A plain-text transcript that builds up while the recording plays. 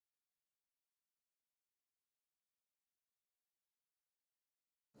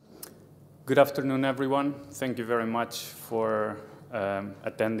Good afternoon, everyone. Thank you very much for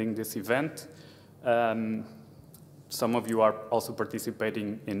attending this event. Some of you are also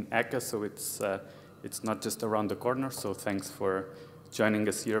participating in ECCA, so it's not just around the corner, so thanks for joining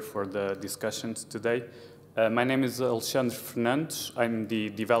us here for the discussions today. My name is Alexandre Fernandes. I'm the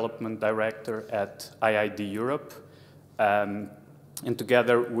Development Director at IIED Europe. And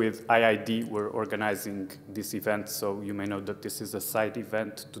together with IIED, we're organizing this event, so you may know that this is a side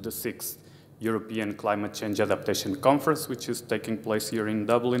event to the 6th European Climate Change Adaptation Conference, which is taking place here in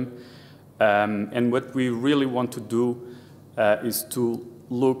Dublin. And what we really want to do is to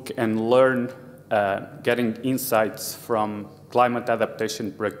look and learn, getting insights from climate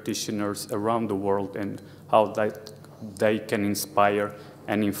adaptation practitioners around the world and how they can inspire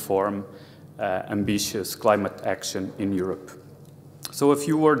and inform ambitious climate action in Europe. So a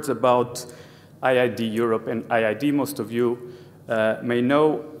few words about IIED Europe and IIED. Most of you may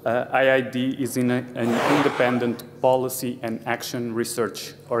know IIED is an independent policy and action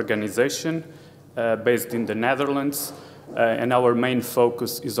research organization based in the Netherlands. And our main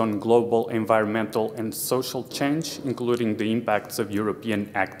focus is on global environmental and social change, including the impacts of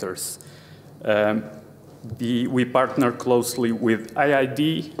European actors. We partner closely with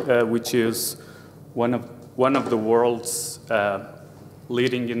IIED, which is one of the world's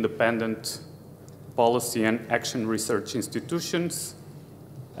leading independent policy and action research institutions.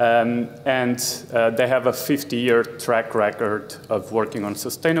 And they have a 50-year track record of working on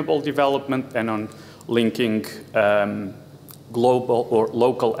sustainable development and on linking global or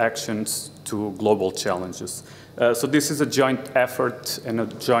local actions to global challenges. So this is a joint effort and a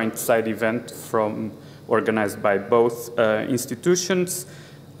joint side event organized by both institutions.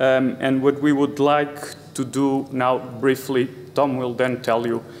 And what we would like to do now briefly, Tom will then tell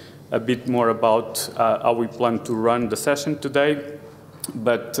you a bit more about how we plan to run the session today.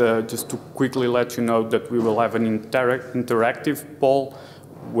 But just to quickly let you know that we will have an interactive poll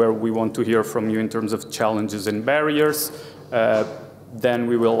where we want to hear from you in terms of challenges and barriers. Then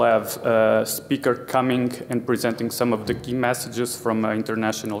we will have a speaker coming and presenting some of the key messages from an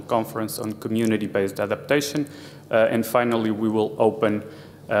international conference on community-based adaptation. And finally, we will open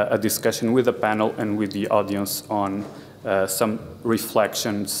a discussion with the panel and with the audience on some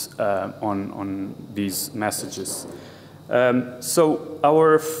reflections on these messages. So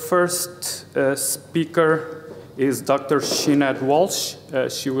our first speaker is Dr. Sinéad Walsh.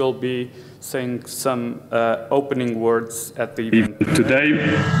 She will be saying some opening words at the event today.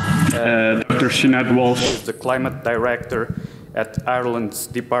 Dr. Sinéad Walsh is the Climate Director at Ireland's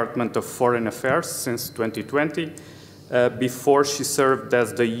Department of Foreign Affairs since 2020. Before she served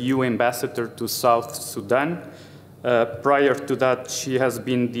as the EU Ambassador to South Sudan. Prior to that, she has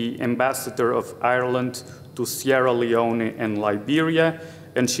been the Ambassador of Ireland to Sierra Leone and Liberia,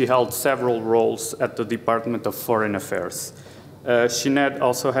 and she held several roles at the Department of Foreign Affairs. Sinéad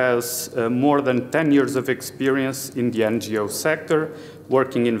also has more than 10 years of experience in the NGO sector,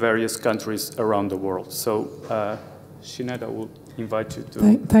 working in various countries around the world. So, Sinéad, I will invite you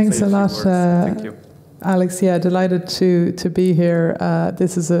to Thanks say a lot, Thank you. Alex. Yeah, delighted to be here.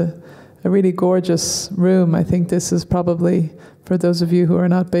 This is a really gorgeous room. I think this is probably, for those of you who are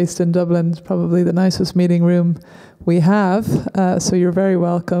not based in Dublin, probably the nicest meeting room we have. So you're very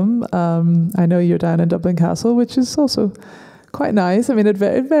welcome. I know you're down in Dublin Castle, which is also quite nice. I mean, it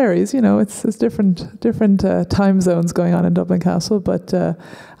varies. You know, it's different time zones going on in Dublin Castle. But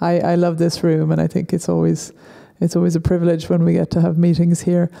I love this room, and I think it's always a privilege when we get to have meetings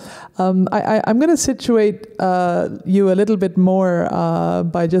here. I'm going to situate you a little bit more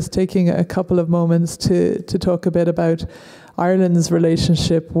by just taking a couple of moments to talk a bit about Ireland's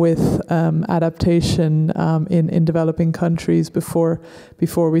relationship with adaptation in developing countries before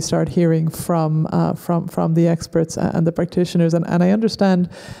we start hearing from the experts and the practitioners. And I understand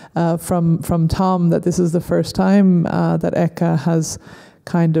from Tom that this is the first time that ECCA has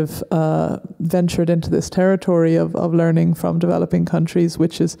kind of ventured into this territory of learning from developing countries,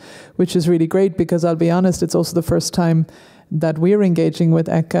 which is really great, because I'll be honest, it's also the first time that we're engaging with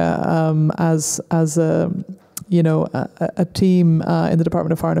ECCA as a team in the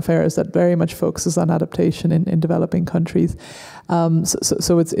Department of Foreign Affairs that very much focuses on adaptation in developing countries.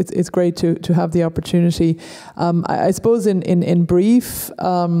 So it's great to have the opportunity. I suppose in brief,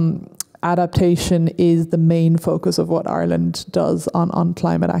 adaptation is the main focus of what Ireland does on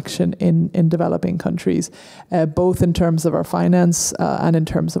climate action in developing countries, both in terms of our finance and in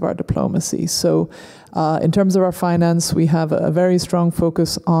terms of our diplomacy. So In terms of our finance, we have a very strong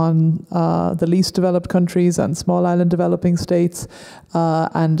focus on the least developed countries and small island developing states,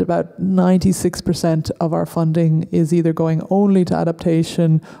 and about 96% of our funding is either going only to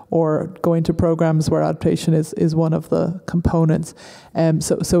adaptation or going to programs where adaptation is one of the components.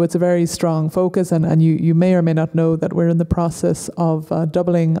 So it's a very strong focus, and you may or may not know that we're in the process of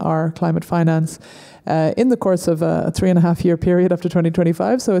doubling our climate finance in the course of a 3.5-year period up to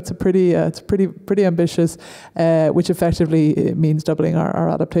 2025. So it's a pretty ambitious, which effectively means doubling our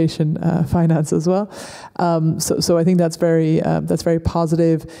adaptation finance as well. So I think that's very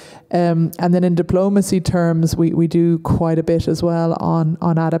positive. And then in diplomacy terms, we do quite a bit as well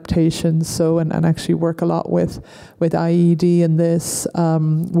on adaptation. So and actually work a lot with IIED in this.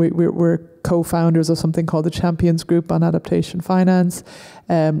 We're co-founders of something called the Champions Group on Adaptation Finance,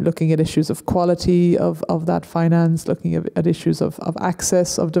 looking at issues of quality of that finance, looking at issues of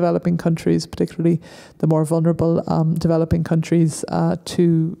access of developing countries, particularly the more vulnerable developing countries,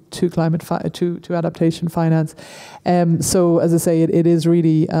 to adaptation finance. So as I say, it is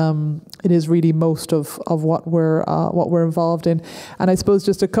really most of what we're involved in. And I suppose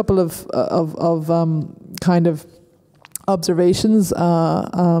just a couple of kind of observations,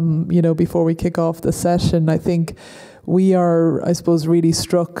 before we kick off the session. I think we are, I suppose, really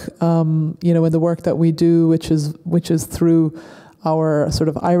struck, in the work that we do, which is through our sort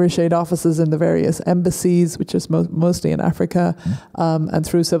of Irish aid offices in the various embassies, which is mostly in Africa, and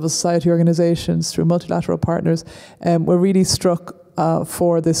through civil society organizations, through multilateral partners. We're really struck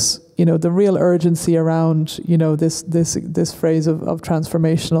for this, the real urgency around, this phrase of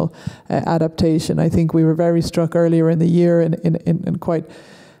transformational adaptation. I think we were very struck earlier in the year and quite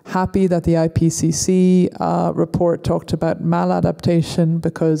happy that the IPCC report talked about maladaptation,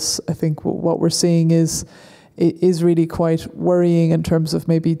 because I think what we're seeing is really quite worrying in terms of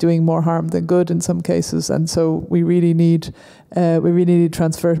maybe doing more harm than good in some cases. And so we really need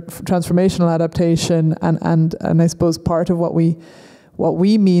transformational adaptation, and I suppose part of what we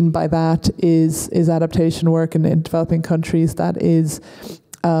mean by that is adaptation work in developing countries that is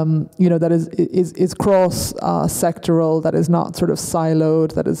cross sectoral, that is not sort of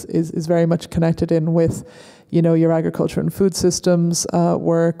siloed, that is very much connected in with your agriculture and food systems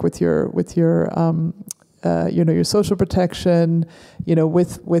work, with your your social protection,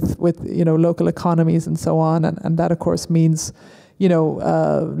 with local economies and so on, and that of course means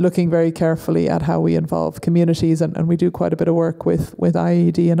looking very carefully at how we involve communities, and we do quite a bit of work with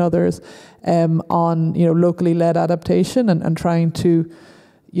IIED and others on locally led adaptation, and trying to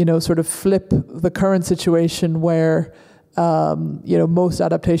sort of flip the current situation where most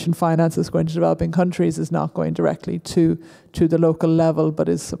adaptation finance is going to developing countries is not going directly to the local level, but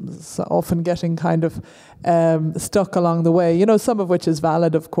is often getting kind of stuck along the way, some of which is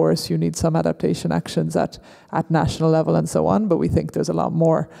valid, of course. You need some adaptation actions at national level and so on, but we think there's a lot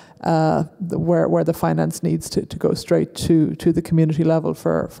more where the finance needs to go straight to the community level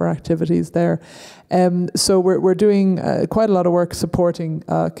for activities there. So we're doing quite a lot of work supporting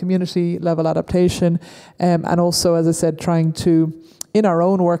community level adaptation, and also, as I said, trying to, in our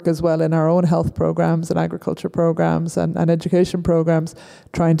own work as well, in our own health programs and agriculture programs and education programs,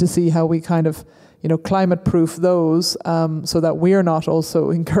 trying to see how we kind of climate-proof those, so that we're not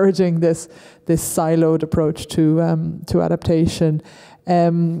also encouraging this siloed approach to adaptation.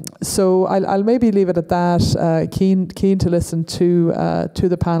 So I'll maybe leave it at that. Keen to listen to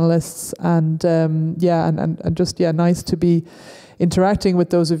the panelists, and just nice to be interacting with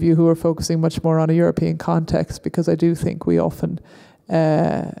those of you who are focusing much more on a European context, because I do think we often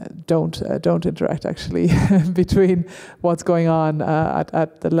don't interact actually between what's going on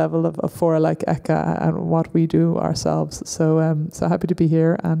at the level of fora like ECCA and what we do ourselves. So happy to be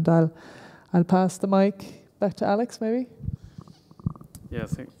here, and I'll pass the mic back to Alex, maybe. Yeah,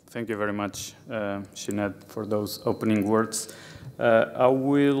 thank you very much, Sinéad, for those opening words. I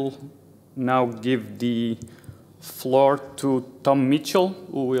will now give the floor to Tom Mitchell,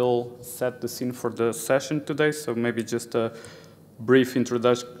 who will set the scene for the session today. So maybe just a brief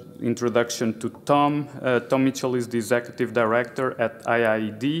introduction to Tom. Tom Mitchell is the Executive Director at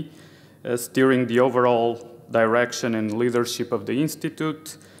IIED, steering the overall direction and leadership of the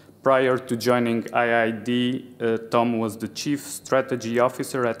Institute. Prior to joining IIED, Tom was the Chief Strategy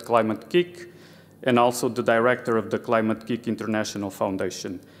Officer at Climate Kick, and also the Director of the Climate Kick International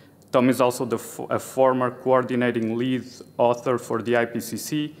Foundation. Tom is also a former coordinating lead author for the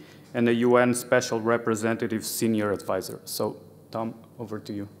IPCC and a UN Special Representative Senior Advisor. So, Tom, over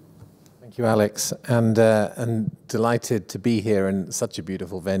to you. Thank you, Alex, and delighted to be here in such a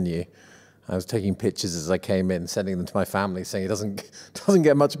beautiful venue. I was taking pictures as I came in, sending them to my family, saying it doesn't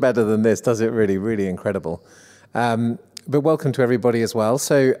get much better than this, does it really? Really incredible. But welcome to everybody as well.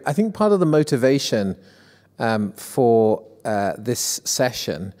 So I think part of the motivation for this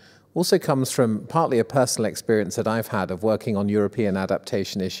session also comes from partly a personal experience that I've had of working on European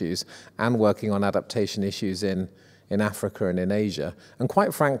adaptation issues and working on adaptation issues in Africa and in Asia, and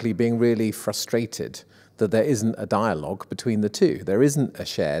quite frankly being really frustrated that there isn't a dialogue between the two. There isn't a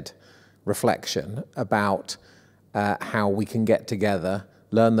shared reflection about how we can get together,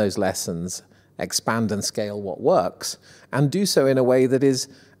 learn those lessons, expand and scale what works, and do so in a way that is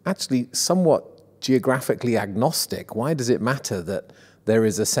actually somewhat geographically agnostic. Why does it matter that there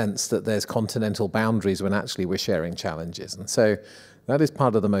is a sense that there's continental boundaries when actually we're sharing challenges? And so that is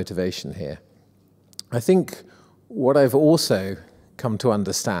part of the motivation here. I think what I've also come to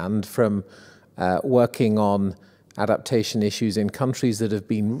understand from working on adaptation issues in countries that have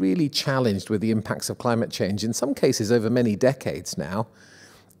been really challenged with the impacts of climate change, in some cases over many decades now,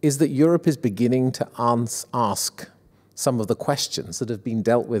 is that Europe is beginning to ask some of the questions that have been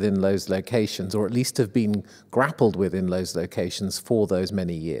dealt with in those locations, or at least have been grappled with in those locations for those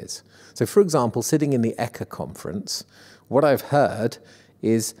many years. So, for example, sitting in the ECCA conference, what I've heard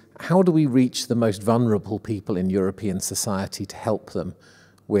is, how do we reach the most vulnerable people in European society to help them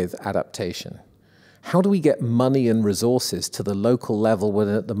with adaptation? How do we get money and resources to the local level when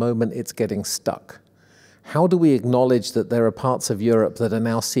at the moment it's getting stuck? How do we acknowledge that there are parts of Europe that are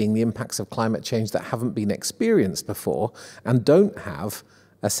now seeing the impacts of climate change that haven't been experienced before and don't have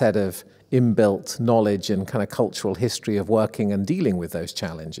a set of inbuilt knowledge and kind of cultural history of working and dealing with those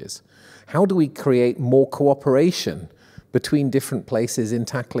challenges? How do we create more cooperation between different places in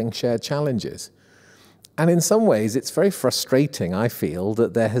tackling shared challenges? And in some ways, it's very frustrating, I feel,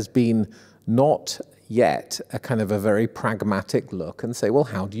 that there has been not yet a kind of a very pragmatic look and say, well,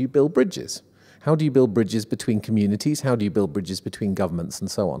 how do you build bridges? How do you build bridges between communities? How do you build bridges between governments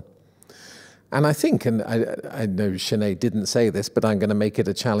and so on? And I think, and I know Sinead didn't say this, but I'm going to make it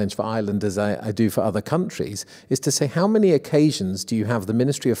a challenge for Ireland as I do for other countries, is to say, how many occasions do you have the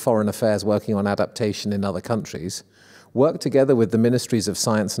Ministry of Foreign Affairs working on adaptation in other countries, work together with the Ministries of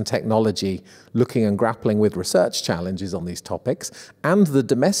Science and Technology looking and grappling with research challenges on these topics, and the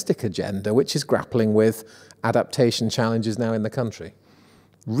domestic agenda, which is grappling with adaptation challenges now in the country?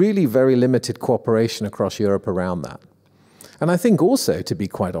 Really very limited cooperation across Europe around that. And I think also, to be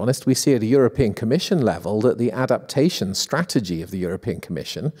quite honest, we see at a European Commission level that the adaptation strategy of the European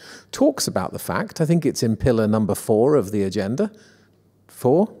Commission talks about the fact, I think it's in pillar number 4 of the agenda,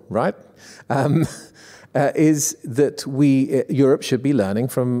 4, right? Is that Europe should be learning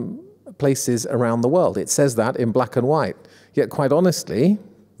from places around the world. It says that in black and white. Yet quite honestly,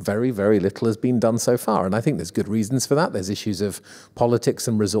 very, very little has been done so far. And I think there's good reasons for that. There's issues of politics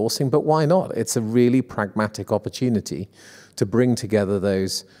and resourcing, but why not? It's a really pragmatic opportunity to bring together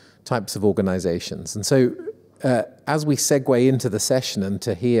those types of organizations. And so as we segue into the session and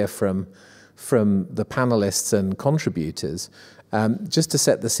to hear from the panelists and contributors, just to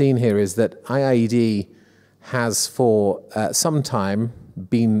set the scene here is that IIED has for some time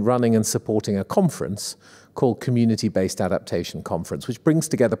been running and supporting a conference called Community-Based Adaptation Conference, which brings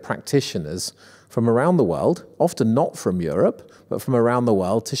together practitioners from around the world, often not from Europe, but from around the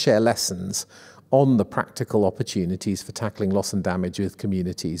world, to share lessons on the practical opportunities for tackling loss and damage with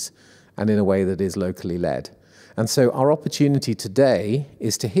communities and in a way that is locally led. And so our opportunity today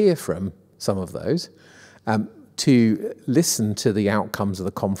is to hear from some of those, to listen to the outcomes of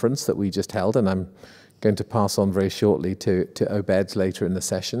the conference that we just held, and I'm going to pass on very shortly to Obed later in the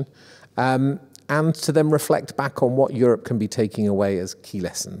session, and to then reflect back on what Europe can be taking away as key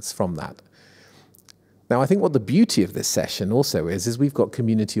lessons from that. Now, I think what the beauty of this session also is we've got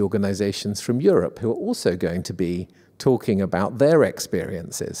community organizations from Europe who are also going to be talking about their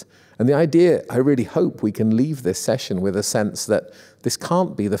experiences. And the idea, I really hope we can leave this session with a sense that this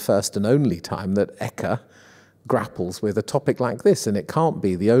can't be the first and only time that ECCA grapples with a topic like this, and it can't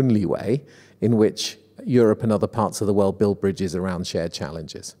be the only way in which Europe and other parts of the world build bridges around shared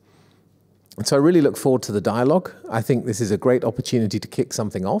challenges. And so I really look forward to the dialogue. I think this is a great opportunity to kick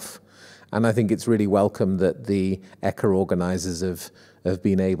something off, and I think it's really welcome that the ECCA organizers have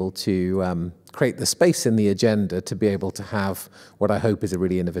been able to create the space in the agenda to be able to have what I hope is a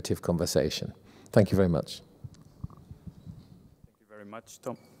really innovative conversation. Thank you very much. Thank you very much,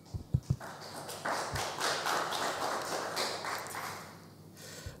 Tom.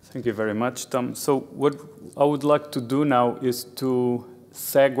 Thank you very much, Tom. So what I would like to do now is to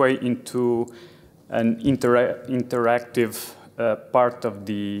segue into an interactive part of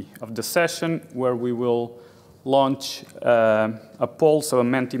the session where we will launch a poll, so a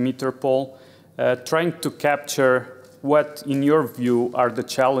Mentimeter poll, trying to capture what, in your view, are the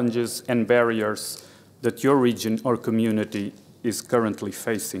challenges and barriers that your region or community is currently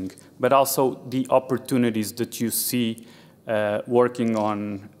facing, but also the opportunities that you see working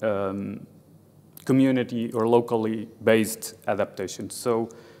on community or locally based adaptation. So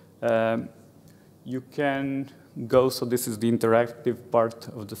you can go, so this is the interactive part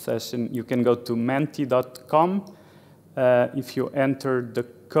of the session, you can go to menti.com. If you enter the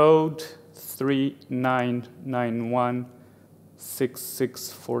code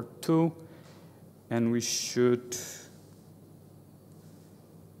 39916642, and we should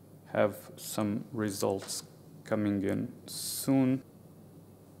have some results coming in soon.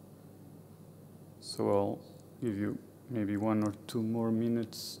 So I'll give you maybe 1 or 2 more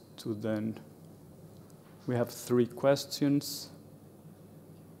minutes to then. We have 3 questions.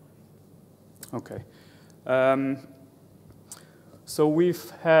 Okay. So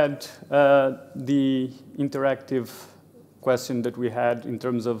we've had the interactive question that we had in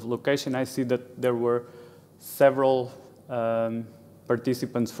terms of location. I see that there were several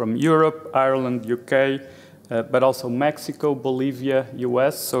participants from Europe, Ireland, UK, but also Mexico, Bolivia,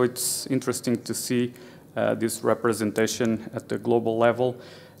 US. So it's interesting to see this representation at the global level.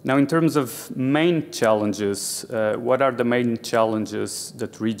 Now, in terms of main challenges, what are the main challenges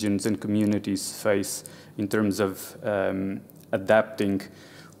that regions and communities face in terms of adapting?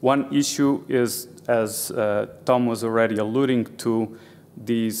 One issue is, as Tom was already alluding to,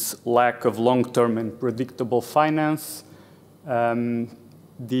 this lack of long-term and predictable finance. In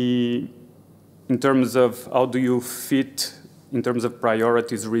terms of how do you fit, in terms of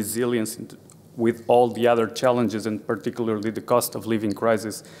priorities, resilience with all the other challenges, and particularly the cost of living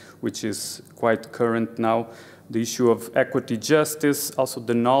crisis, which is quite current now. The issue of equity justice, also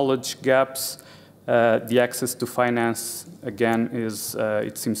the knowledge gaps, the access to finance, again, is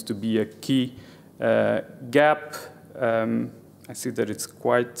it seems to be a key gap. I see that it's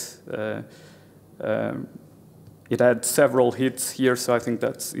quite, it had several hits here, so I think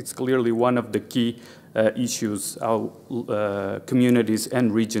it's clearly one of the key issues, how communities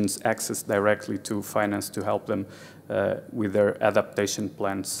and regions access directly to finance to help them with their adaptation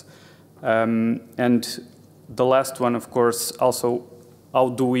plans. And the last one, of course, also, how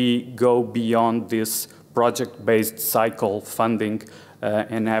do we go beyond this project-based cycle funding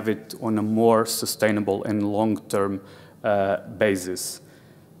and have it on a more sustainable and long-term basis?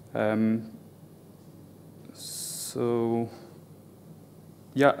 So,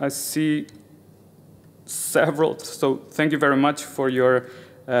 yeah, I see several. So thank you very much for your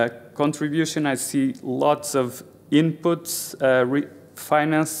contribution. I see lots of inputs.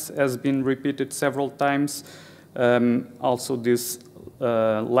 Finance has been repeated several times. Also this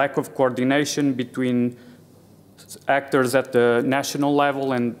lack of coordination between actors at the national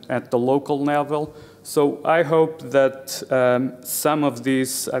level and at the local level. So I hope that some of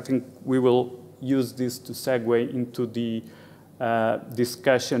these, I think we will use this to segue into the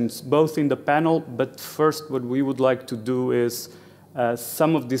discussions, both in the panel, but first what we would like to do is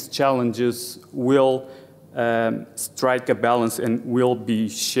some of these challenges will strike a balance and will be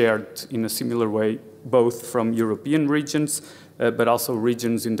shared in a similar way, both from European regions, but also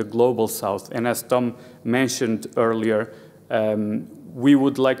regions in the global south. And as Tom mentioned earlier, we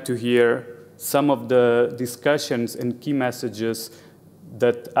would like to hear some of the discussions and key messages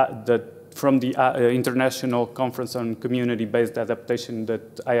that from the International Conference on Community-Based Adaptation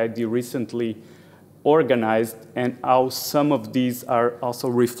that IIED recently organized, and how some of these are also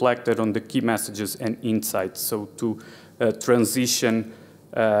reflected on the key messages and insights. So to transition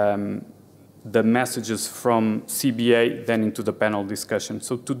the messages from CBA then into the panel discussion.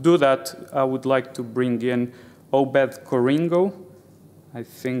 So to do that, I would like to bring in Obed Coringo. I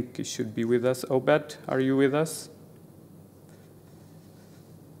think he should be with us. Obed, are you with us?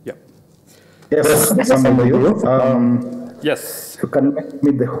 Yeah. Yes, I'm with you. Yes. You can make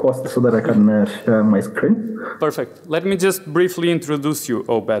me the host so that I can share my screen. Perfect. Let me just briefly introduce you,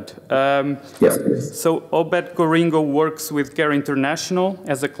 Obed. Yes, please. So Obed Coringo works with CARE International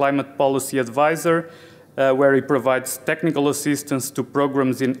as a climate policy advisor, where he provides technical assistance to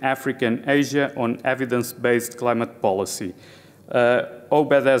programs in Africa and Asia on evidence-based climate policy.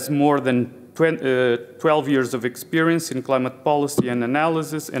 Obed has more than 12 years of experience in climate policy and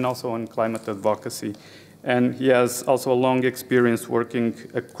analysis, and also on climate advocacy. And he has also a long experience working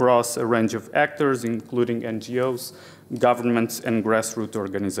across a range of actors, including NGOs, governments, and grassroots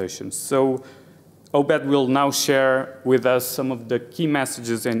organizations. So Obed will now share with us some of the key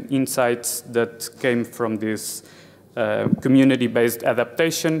messages and insights that came from this community-based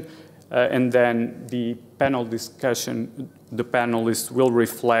adaptation. And then the panel discussion, the panelists will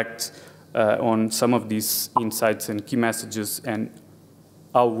reflect on some of these insights and key messages and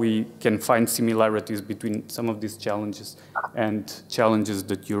how we can find similarities between some of these challenges and challenges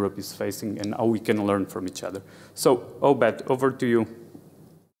that Europe is facing and how we can learn from each other. So, Obed, over to you.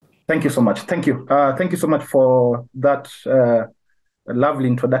 Thank you so much. Thank you. Thank you so much for that lovely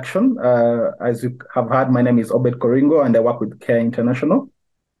introduction. As you have heard, my name is Obed Koringo, and I work with CARE International.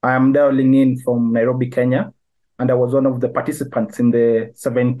 I am dialing in from Nairobi, Kenya, and I was one of the participants in the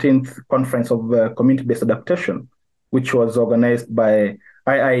 17th Conference of Community-Based Adaptation, which was organized by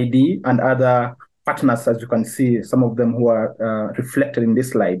IIED and other partners, as you can see, some of them who are reflected in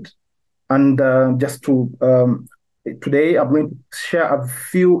this slide. And today I'm going to share a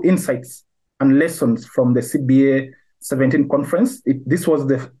few insights and lessons from the CBA 17 conference. This was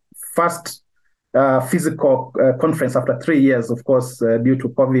the first physical conference after 3 years, of course, due to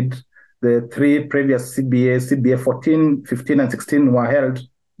COVID. The 3 previous CBA 14, 15, and 16 were held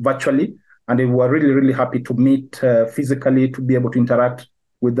virtually, and we were really, really happy to meet physically, to be able to interact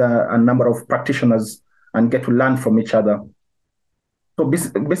with a number of practitioners and get to learn from each other. So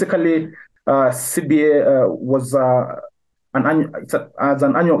basically, CBA was an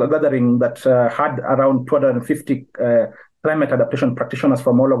annual gathering that had around 250 climate adaptation practitioners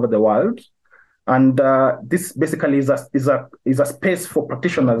from all over the world. And this basically is a space for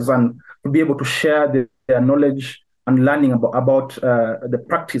practitioners and to be able to share their knowledge and learning about the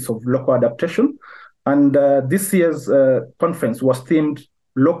practice of local adaptation. And this year's conference was themed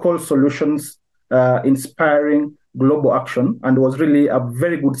Local Solutions Inspiring Global Action, and was really a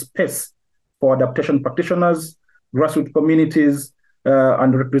very good space for adaptation practitioners, grassroots communities,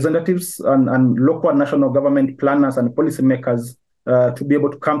 and representatives, and local and national government planners and policymakers to be able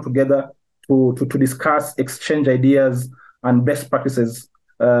to come together to discuss, exchange ideas and best practices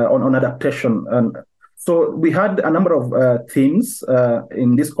on adaptation. And so we had a number of themes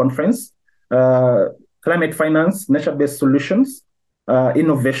in this conference: climate finance, nature-based solutions,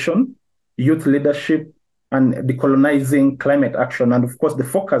 innovation, youth leadership, and decolonizing climate action. And of course, the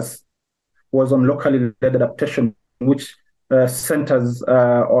focus was on locally led adaptation, which centers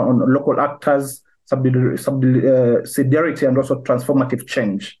on local actors, subsidiarity, and also transformative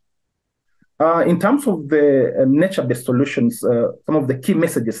change. In terms of the nature-based solutions, some of the key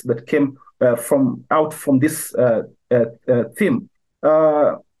messages that came from this theme,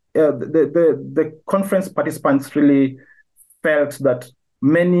 the conference participants really felt that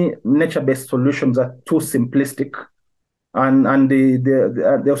many nature-based solutions are too simplistic, and they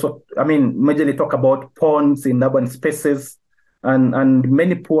also, majorly talk about ponds in urban spaces, and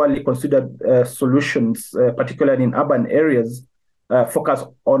many poorly considered solutions, particularly in urban areas, focus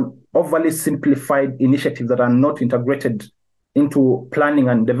on overly simplified initiatives that are not integrated into planning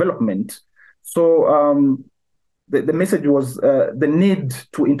and development. So the message was the need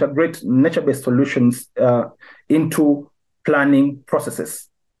to integrate nature-based solutions into planning processes.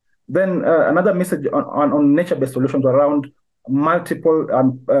 Then another message on nature-based solutions around multiple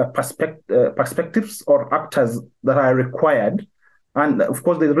perspectives or actors that are required. And of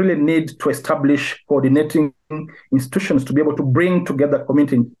course, they really need to establish coordinating institutions to be able to bring together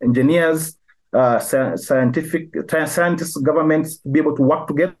community engineers, scientists, governments, to be able to work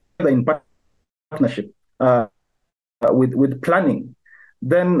together in partnership with planning.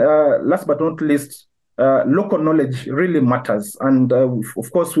 Then last but not least, local knowledge really matters. And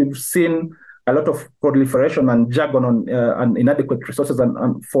of course, we've seen a lot of proliferation and jargon on inadequate resources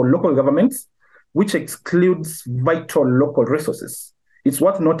and for local governments, which excludes vital local resources. It's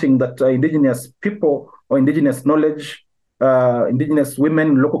worth noting that indigenous people or indigenous knowledge, indigenous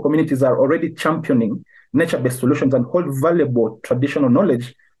women, local communities are already championing nature-based solutions and hold valuable traditional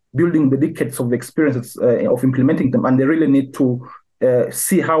knowledge, building the decades of experiences of implementing them. And they really need to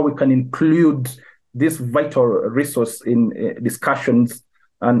see how we can include this vital resource in discussions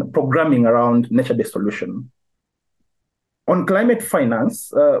and programming around nature-based solution. On climate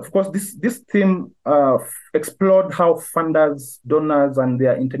finance, of course, this theme explored how funders, donors, and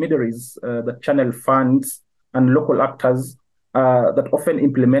their intermediaries that channel funds and local actors that often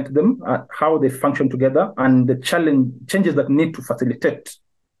implement them, how they function together, and the changes that need to facilitate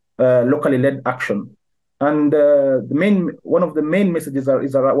locally led action. And one of the main messages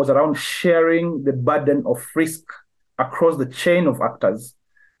was around sharing the burden of risk across the chain of actors.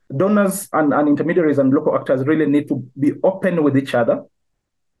 Donors and intermediaries and local actors really need to be open with each other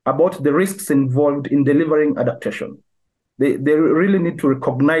about the risks involved in delivering adaptation. They really need to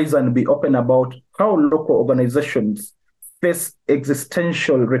recognize and be open about how local organizations face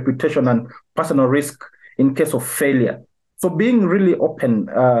existential, reputation, and personal risk in case of failure. So being really open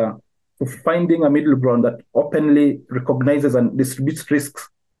to finding a middle ground that openly recognizes and distributes risks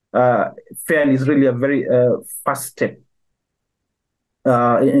fairly is really a very first step.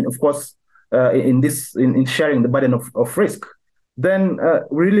 Of course, in sharing the burden of risk. Then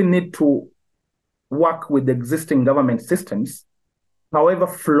we really need to work with the existing government systems. However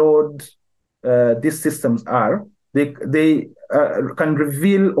flawed these systems are, they can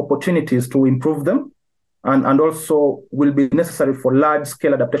reveal opportunities to improve them, and also will be necessary for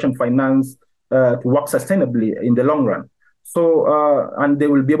large-scale adaptation finance to work sustainably in the long run. So, and they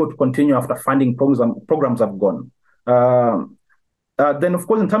will be able to continue after funding programs have gone. Then, of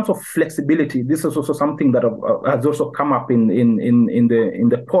course, in terms of flexibility, this is also something that has also come up in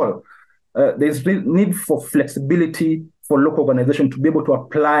the poll. There's need for flexibility for local organizations to be able to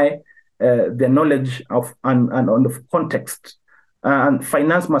apply their knowledge of of context. And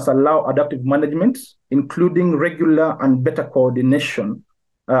finance must allow adaptive management, including regular and better coordination,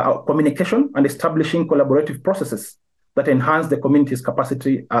 communication, and establishing collaborative processes that enhance the community's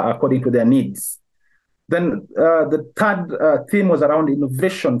capacity according to their needs. Then the third theme was around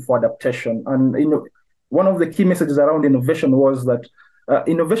innovation for adaptation. And one of the key messages around innovation was that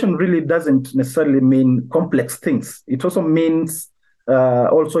innovation really doesn't necessarily mean complex things. It also means,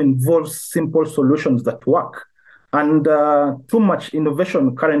 also involves simple solutions that work. And too much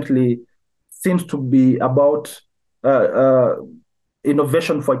innovation currently seems to be about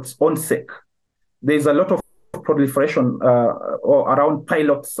innovation for its own sake. There's a lot of proliferation around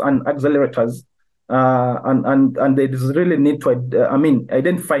pilots and accelerators, and there is really need to,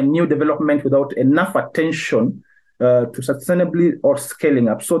 identify new development without enough attention to sustainably or scaling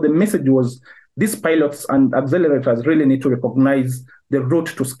up. So the message was, these pilots and accelerators really need to recognize the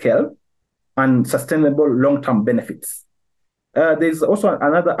route to scale and sustainable long-term benefits. There's also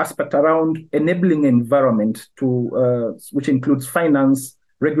another aspect around enabling environment which includes finance,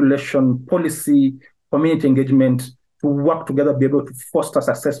 regulation, policy, community engagement, to work together, be able to foster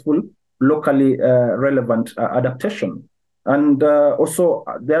successful, locally relevant adaptation. And also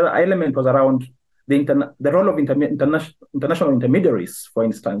the other element was around the role of international intermediaries, for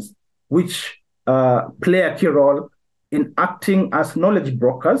instance, which play a key role in acting as knowledge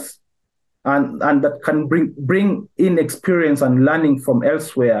brokers, and that can bring in experience and learning from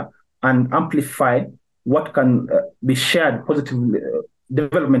elsewhere and amplify what can be shared positively,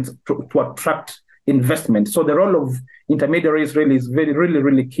 development to attract investment. So the role of intermediaries really is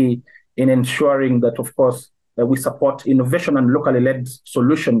really key in ensuring that, of course, we support innovation and locally led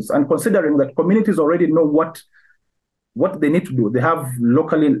solutions. And considering that communities already know what they need to do, they have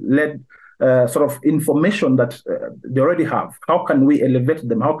locally led sort of information that they already have. How can we elevate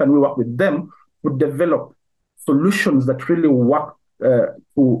them? How can we work with them to develop solutions that really work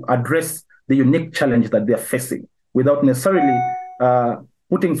to address the unique challenge that they're facing, without necessarily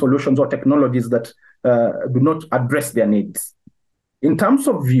putting solutions or technologies that do not address their needs? In terms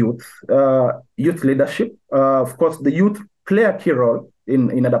of youth leadership, of course, the youth play a key role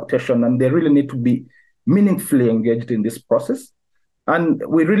in adaptation, and they really need to be meaningfully engaged in this process. And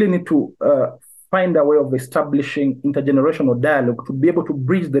we really need to find a way of establishing intergenerational dialogue to be able to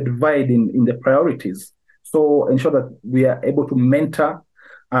bridge the divide in the priorities. So ensure that we are able to mentor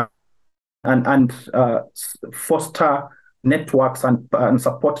and foster networks and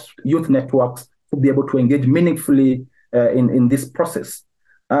support youth networks to be able to engage meaningfully in this process.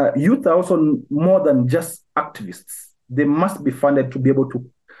 Youth are also more than just activists. They must be funded to be able to,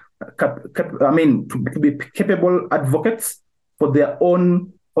 to be capable advocates for their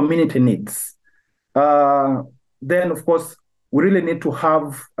own community needs. Then, of course, we really need to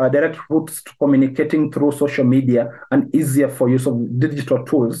have direct routes to communicating through social media and easier for use of digital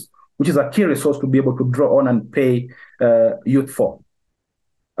tools, which is a key resource to be able to draw on and pay youth for.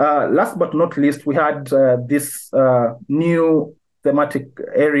 Last but not least, we had this new thematic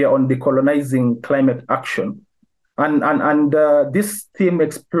area on decolonizing climate action. And this theme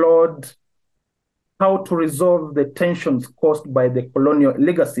explored how to resolve the tensions caused by the colonial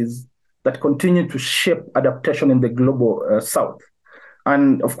legacies that continue to shape adaptation in the global South.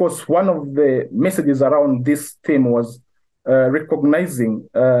 And of course, one of the messages around this theme was recognizing,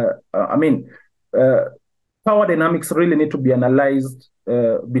 power dynamics really need to be analyzed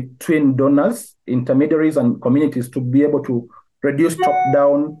between donors, intermediaries, and communities to be able to reduce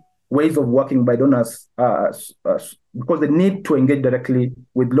top-down ways of working by donors because they need to engage directly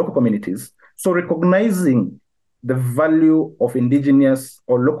with local communities. So recognizing the value of indigenous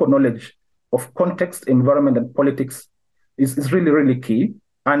or local knowledge of context, environment, and politics is really, really key.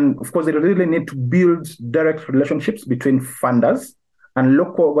 And of course, they really need to build direct relationships between funders and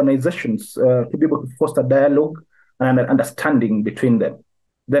local organizations to be able to foster dialogue and understanding between them.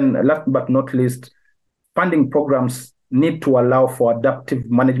 Then last but not least, funding programs need to allow for adaptive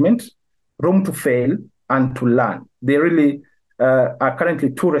management, room to fail, and to learn. They really are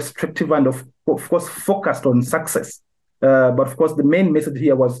currently too restrictive and of course focused on success. But of course, the main message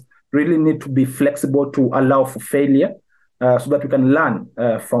here was really need to be flexible to allow for failure, so that we can learn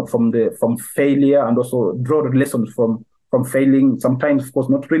from failure and also draw lessons from failing. Sometimes, of course,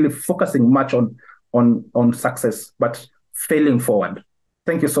 not really focusing much on success, but failing forward.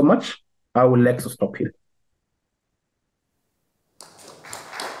 Thank you so much. I would like to stop here.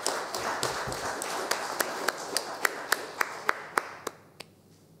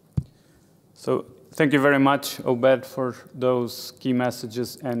 So thank you very much, Obed, for those key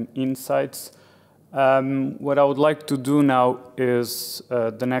messages and insights. What I would like to do now is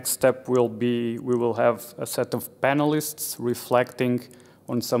the next step will be we will have a set of panelists reflecting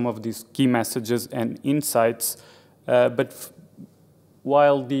on some of these key messages and insights. But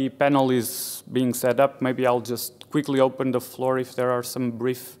while the panel is being set up, maybe I'll just quickly open the floor if there are some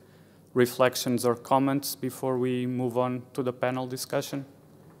brief reflections or comments before we move on to the panel discussion.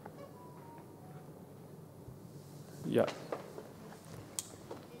 Yeah.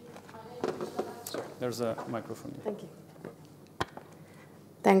 Sorry, there's a microphone here. Thank you.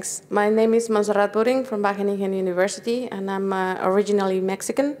 Thanks. My name is Montserrat Boring from Wageningen University, and I'm originally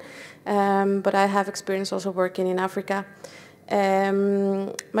Mexican, but I have experience also working in Africa.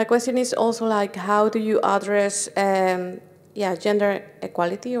 My question is also like, how do you address gender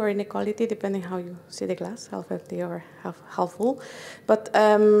equality or inequality, depending how you see the glass, half empty or half full. But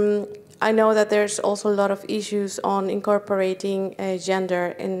I know that there's also a lot of issues on incorporating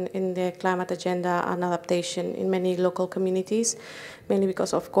gender in the climate agenda and adaptation in many local communities, mainly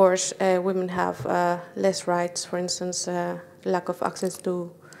because, of course, women have less rights, for instance, lack of access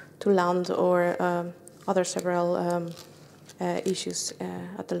to land or other several issues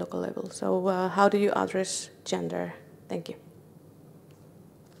at the local level. So how do you address gender? Thank you.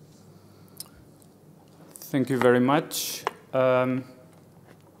 Thank you very much.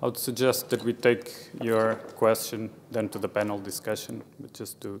 I would suggest that we take your question then to the panel discussion, but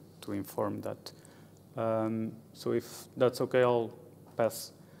just to inform that. So if that's okay, I'll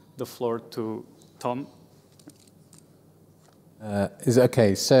pass the floor to Tom. Is it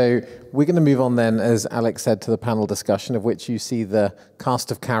okay? So we're going to move on then, as Alex said, to the panel discussion, of which you see the cast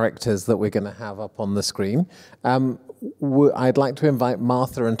of characters that we're going to have up on the screen. I'd like to invite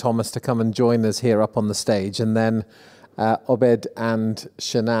Martha and Thomas to come and join us here up on the stage, and then Obed and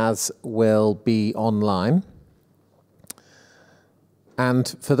Shanaz will be online.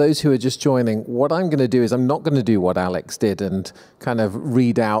 And for those who are just joining, what I'm going to do is I'm not going to do what Alex did and kind of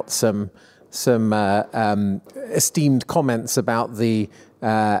read out some esteemed comments about the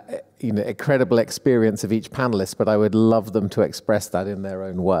incredible experience of each panelist, but I would love them to express that in their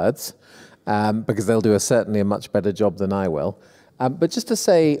own words, because they'll do certainly a much better job than I will. But just to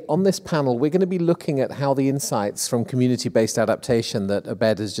say, on this panel, we're going to be looking at how the insights from community-based adaptation that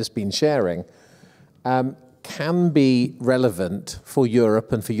Obed has just been sharing can be relevant for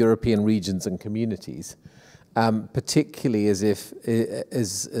Europe and for European regions and communities, particularly as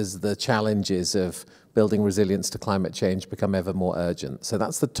the challenges of building resilience to climate change become ever more urgent. So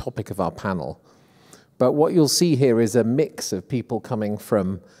that's the topic of our panel. But what you'll see here is a mix of people coming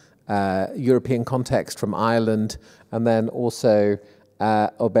from European context, from Ireland, and then also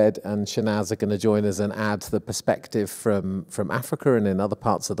Obed and Shanaz are going to join us and add the perspective from Africa and in other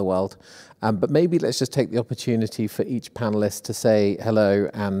parts of the world. But maybe let's just take the opportunity for each panelist to say hello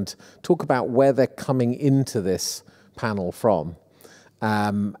and talk about where they're coming into this panel from.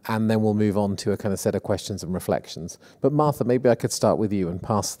 And then we'll move on to a kind of set of questions and reflections. But Martha, maybe I could start with you and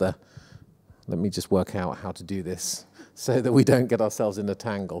pass the, let me just work out how to do this so that we don't get ourselves in a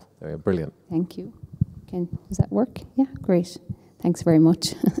tangle. There we go, brilliant. Thank you. Does that work? Yeah, great. Thanks very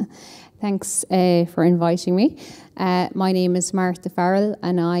much. Thanks for inviting me. My name is Martha Farrell,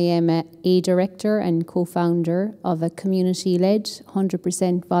 and I am a director and co-founder of a community-led,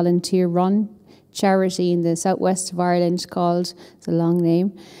 100% volunteer-run charity in the southwest of Ireland called, it's a long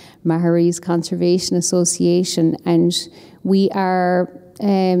name, Mahari's Conservation Association, and we are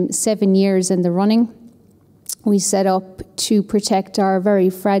 7 years in the running. We set up to protect our very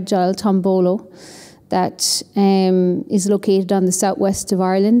fragile tombolo that is located on the southwest of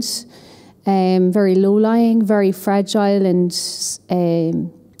Ireland, very low-lying, very fragile and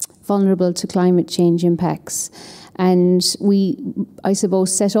vulnerable to climate change impacts. And we, I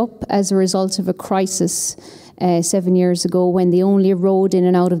suppose, set up as a result of a crisis 7 years ago when the only road in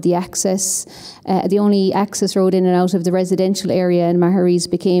and out of the the only access road in and out of the residential area in Mahari's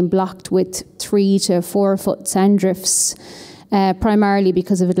became blocked with 3 to 4 foot sand drifts. primarily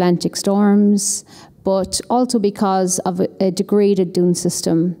because of Atlantic storms, but also because of a degraded dune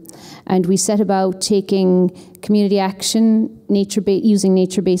system. And we set about taking community action, using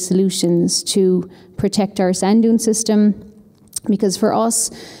nature-based solutions to protect our sand dune system. Because for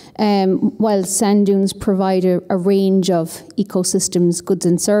us, while sand dunes provide a range of ecosystems, goods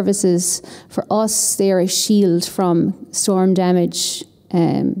and services, for us they are a shield from storm damage,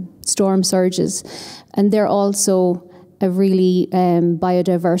 storm surges, and they're also a really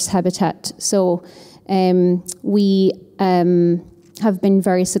biodiverse habitat. So we have been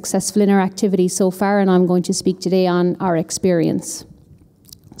very successful in our activity so far, and I'm going to speak today on our experience.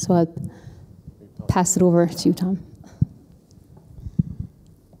 So I'll pass it over to you, Tom.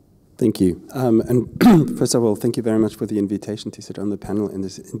 Thank you. And first of all, thank you very much for the invitation to sit on the panel in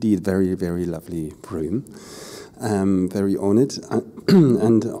this indeed very, very lovely room. Very honored,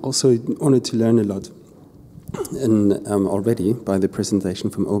 and also honored to learn a lot already by the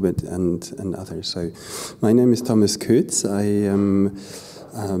presentation from Obed and others. So my name is Thomas Kötz. I am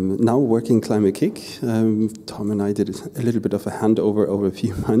now working Climate Kick. Tom and I did a little bit of a handover over a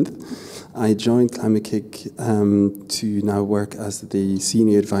few months. I joined Climate Kick to now work as the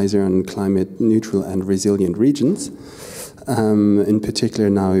senior advisor on climate neutral and resilient regions. In particular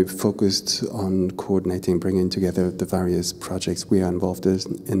now focused on coordinating, bringing together the various projects we are involved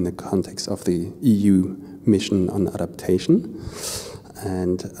in the context of the EU mission on adaptation.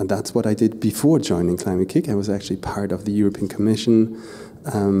 And that's what I did before joining Climate Kick. I was actually part of the European Commission,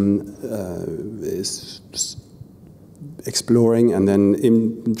 exploring and then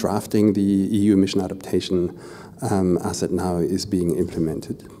in drafting the EU mission adaptation as it now is being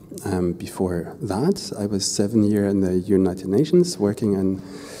implemented. Before that, I was 7 years in the United Nations working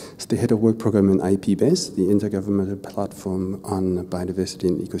as the head of work program in IIED, the Intergovernmental Platform on Biodiversity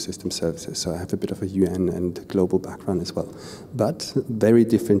and Ecosystem Services. So I have a bit of a UN and global background as well. But very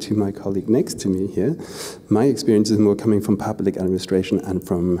different to my colleague next to me here. My experience is more coming from public administration and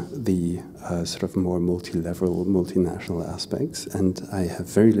from the sort of more multi-level, multinational aspects. And I have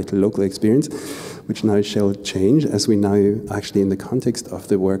very little local experience, which now shall change as we now actually in the context of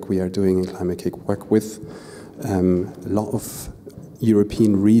the work we are doing in Climate Kick work with a lot of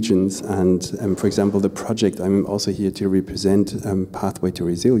European regions and, for example, the project I'm also here to represent, Pathway to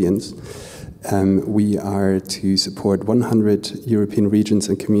Resilience, we are to support 100 European regions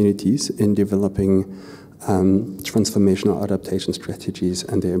and communities in developing transformational adaptation strategies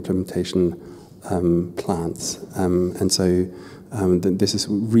and their implementation plans. And so this is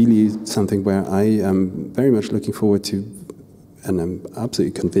really something where I am very much looking forward to, and I'm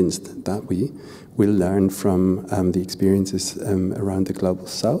absolutely convinced that we will learn from the experiences around the Global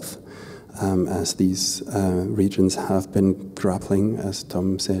South, as these regions have been grappling, as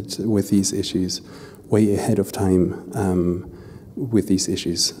Tom said, with these issues way ahead of time with these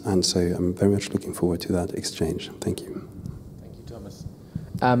issues. And so I'm very much looking forward to that exchange. Thank you. Thank you, Thomas.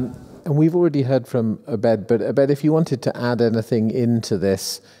 And we've already heard from Obed, but Obed, if you wanted to add anything into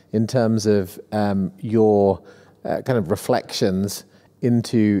this in terms of your kind of reflections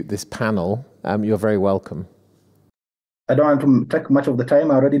into this panel, you're very welcome. I don't want to take much of the time.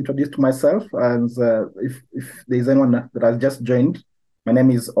 I already introduced myself. As if there's anyone that has just joined, my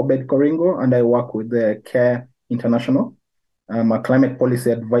name is Obed Koringo, and I work with the CARE International. I'm a climate policy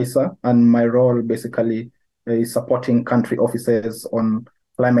advisor, and my role basically is supporting country offices on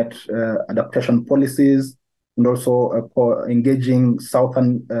climate adaptation policies, and also engaging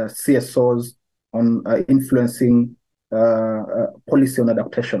Southern CSOs on influencing policy on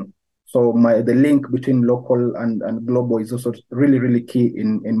adaptation. So the link between local and global is also really, really key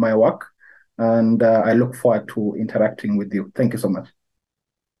in my work. And I look forward to interacting with you. Thank you so much.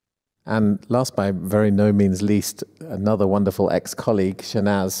 And last by very no means least, another wonderful ex-colleague,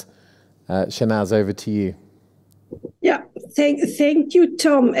 Sinéad. Sinéad, over to you. Yeah, thank you,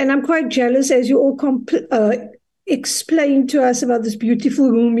 Tom. And I'm quite jealous as you all explain to us about this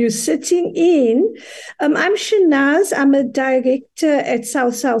beautiful room you're sitting in. I'm Sinéad. I'm a director at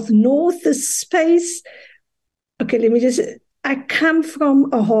South North. The space, okay, I come from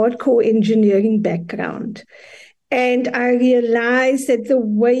a hardcore engineering background. And I realized that the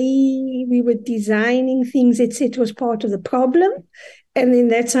way we were designing things, etc., was part of the problem. And then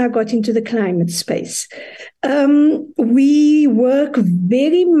that's how I got into the climate space. We work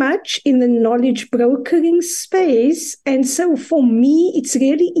very much in the knowledge brokering space. And so for me, it's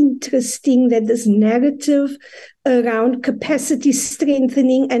really interesting that this narrative around capacity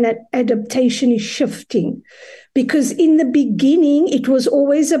strengthening and adaptation is shifting. Because in the beginning, it was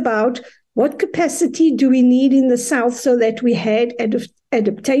always about what capacity do we need in the South so that we had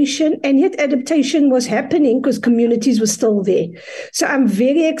adaptation, and yet adaptation was happening because communities were still there. So I'm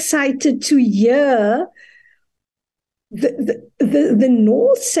very excited to hear the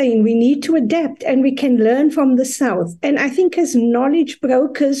North saying we need to adapt and we can learn from the South. And I think as knowledge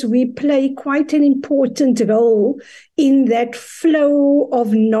brokers, we play quite an important role in that flow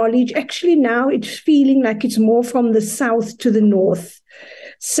of knowledge. Actually, now it's feeling like it's more from the South to the North.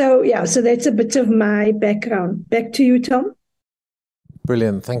 So, yeah, so that's a bit of my background. Back to you, Tom.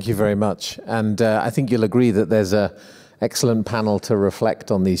 Brilliant. Thank you very much. And I think you'll agree that there's an excellent panel to reflect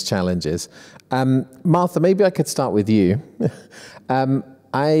on these challenges. Martha, maybe I could start with you.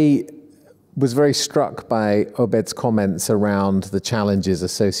 I was very struck by Obed's comments around the challenges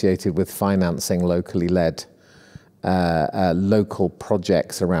associated with financing locally led local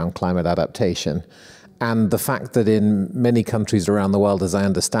projects around climate adaptation. And the fact that in many countries around the world, as I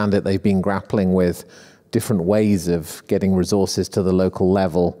understand it, they've been grappling with different ways of getting resources to the local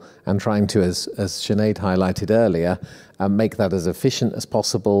level and trying to, as Sinead highlighted earlier, make that as efficient as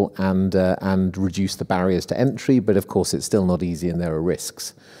possible and reduce the barriers to entry. But of course, it's still not easy and there are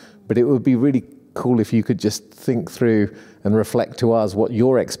risks. But it would be really cool if you could just think through and reflect to us what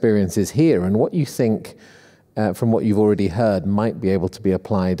your experience is here and what you think, from what you've already heard, might be able to be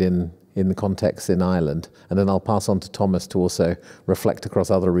applied in the context in Ireland. And then I'll pass on to Thomas to also reflect across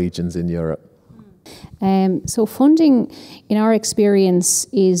other regions in Europe. So funding, in our experience,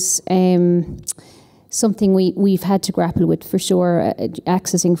 is something we've had to grapple with for sure,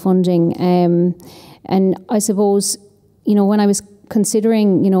 accessing funding. And I suppose, when I was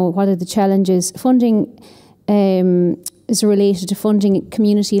considering, what are the challenges, funding is related to funding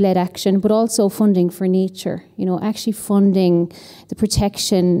community-led action, but also funding for nature. Actually funding the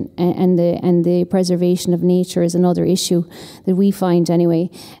protection and the preservation of nature is another issue that we find anyway.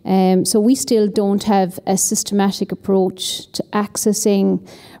 So we still don't have a systematic approach to accessing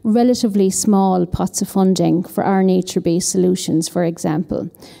relatively small pots of funding for our nature-based solutions, for example.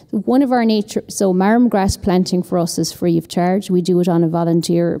 One of our so marram grass planting for us is free of charge. We do it on a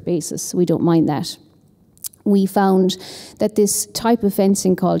volunteer basis. We don't mind that. We found that this type of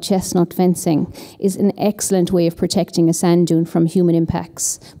fencing called chestnut fencing is an excellent way of protecting a sand dune from human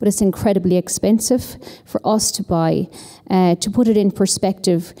impacts, but it's incredibly expensive for us to buy. To put it in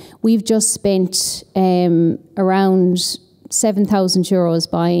perspective, we've just spent around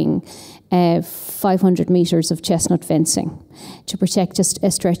 €7,000 buying 500 metres of chestnut fencing to protect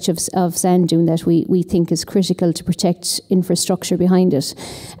a stretch of sand dune that we think is critical to protect infrastructure behind it.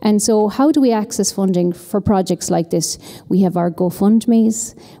 And so how do we access funding for projects like this? We have our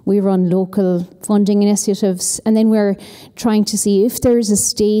GoFundMes, we run local funding initiatives, and then we're trying to see if there's a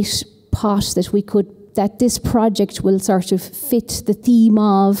state pot that this project will sort of fit the theme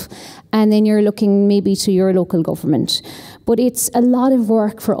of, and then you're looking maybe to your local government. But it's a lot of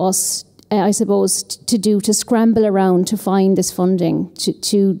work for us, I suppose, to scramble around to find this funding,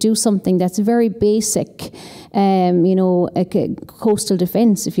 to do something that's very basic, a coastal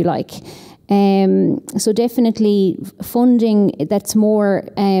defence, if you like. So definitely funding that's more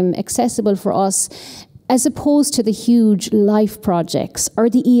accessible for us, as opposed to the huge life projects or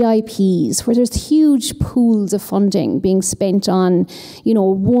the EIPs, where there's huge pools of funding being spent on,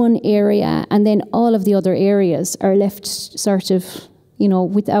 one area, and then all of the other areas are left sort of,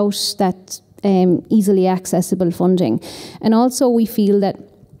 without that easily accessible funding. And also we feel that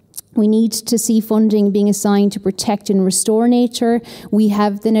we need to see funding being assigned to protect and restore nature. We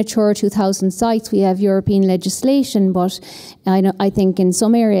have the Natura 2000 sites, we have European legislation, but I think in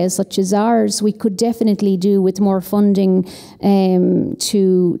some areas such as ours, we could definitely do with more funding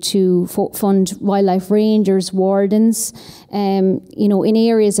to fund wildlife rangers, wardens, in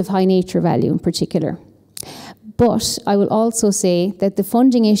areas of high nature value in particular. But I will also say that the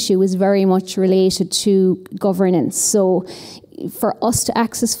funding issue is very much related to governance. So for us to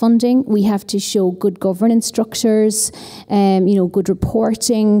access funding, we have to show good governance structures, good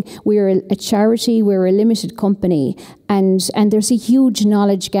reporting. We're a charity, we're a limited company, and there's a huge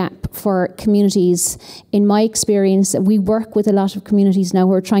knowledge gap for communities. In my experience, we work with a lot of communities now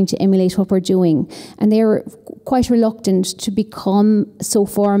who are trying to emulate what we're doing, and they're quite reluctant to become so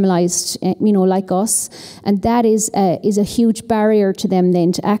formalised, like us, and that is a huge barrier to them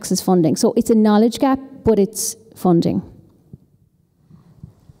then to access funding. So it's a knowledge gap, but it's funding.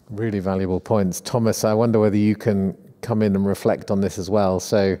 Really valuable points. Thomas, I wonder whether you can come in and reflect on this as well.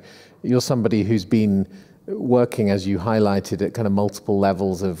 So you're somebody who's been working, as you highlighted, at kind of multiple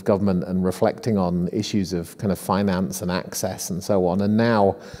levels of government and reflecting on issues of kind of finance and access and so on. And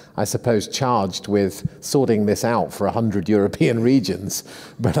now, I suppose, charged with sorting this out for 100 European regions.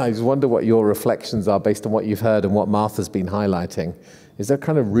 But I just wonder what your reflections are based on what you've heard and what Martha's been highlighting Is there a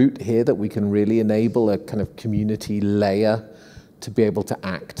kind of route here that we can really enable a kind of community layer to be able to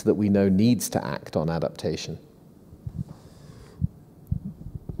act, that we know needs to act on adaptation?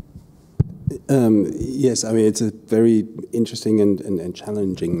 Yes, I mean, it's a very interesting and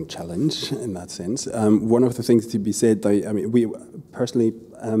challenging challenge in that sense. One of the things to be said, I mean, we personally,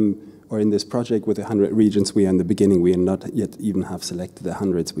 or in this project with the 100 regions, we are in the beginning, we are not yet even have selected the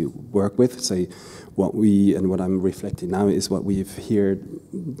hundreds we work with. So what what I'm reflecting now is what we've heard,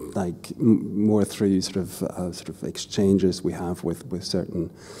 like more through sort of exchanges we have with certain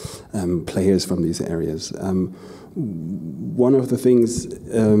players from these areas. One of the things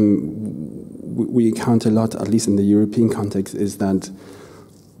we encounter a lot, at least in the European context, is that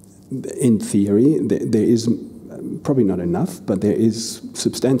in theory there is probably not enough, but there is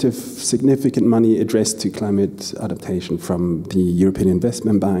substantive, significant money addressed to climate adaptation from the European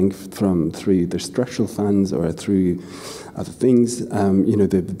Investment Bank, through the structural funds or through other things. You know,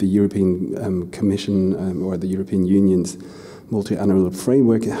 the European Commission or the European Union's multi-annual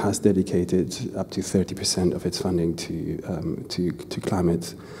framework has dedicated up to 30% of its funding to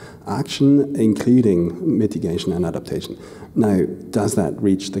climate action, including mitigation and adaptation. Now, does that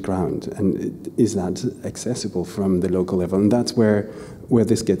reach the ground, and is that accessible from the local level? And that's where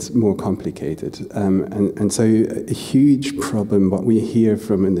this gets more complicated. And so a huge problem, what we hear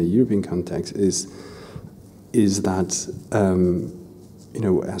from in the European context is that you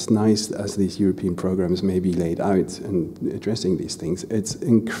know, as nice as these European programs may be laid out and addressing these things, it's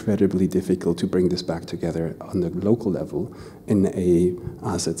incredibly difficult to bring this back together on the local level in a,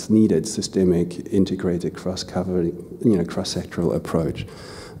 as it's needed, systemic, integrated, cross-covering, you know, cross-sectoral approach.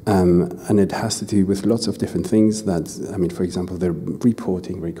 And it has to do with lots of different things that, I mean, for example, the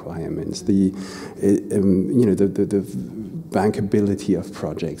reporting requirements, you know, the bankability of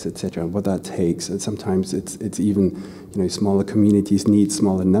projects, etc., what that takes. And sometimes it's even, you know, smaller communities need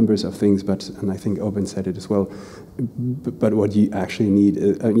smaller numbers of things, and I think Oben said it as well, but what you actually need,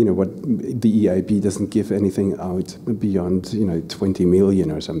 you know, what the EIB doesn't give anything out beyond, you know, 20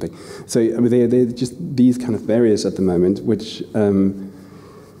 million or something. So, I mean, they're just these kind of barriers at the moment, which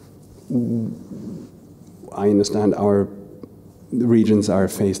I understand our regions are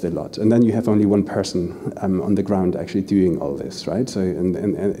faced a lot, and then you have only one person on the ground actually doing all this, right? So, and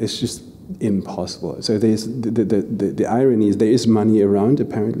it's just impossible. So there's the irony is there is money around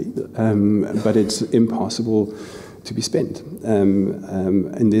apparently, but it's impossible to be spent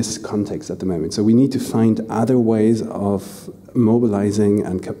in this context at the moment. So we need to find other ways of mobilizing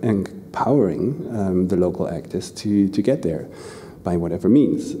and empowering the local actors to get there, by whatever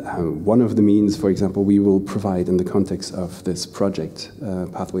means. One of the means, for example, we will provide in the context of this project,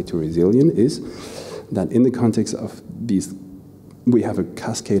 Pathway to Resilience, is that in the context of these, we have a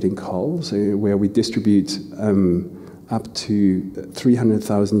cascading call, so where we distribute up to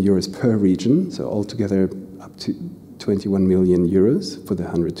 300,000 euros per region, so altogether up to 21 million euros for the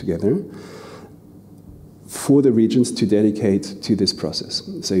 100 together, for the regions to dedicate to this process.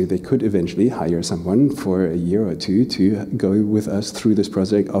 So they could eventually hire someone for a year or two to go with us through this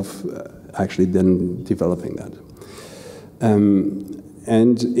project of actually then developing that.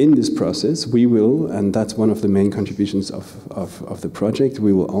 And in this process, we will, and that's one of the main contributions of the project,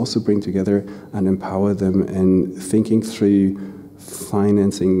 we will also bring together and empower them in thinking through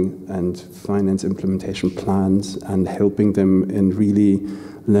financing and finance implementation plans and helping them in really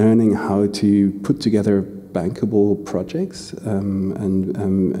learning how to put together bankable projects,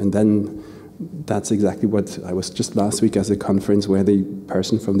 and then that's exactly what I was just last week at a conference where the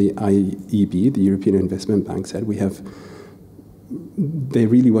person from the IIED, the European Investment Bank, said they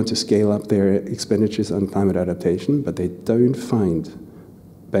really want to scale up their expenditures on climate adaptation, but they don't find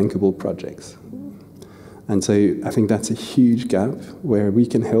bankable projects. And so I think that's a huge gap where we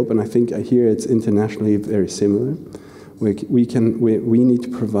can help, and I think I hear it's internationally very similar. We need to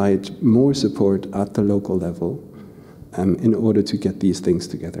provide more support at the local level in order to get these things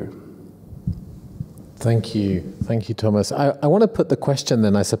together. Thank you, Thomas. I want to put the question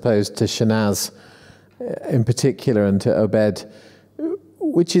then, I suppose, to Sinéad in particular and to Obed,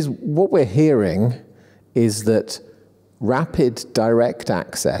 which is what we're hearing is that rapid direct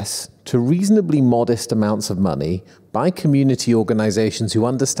access to reasonably modest amounts of money by community organizations who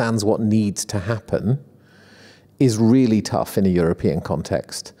understands what needs to happen is really tough in a European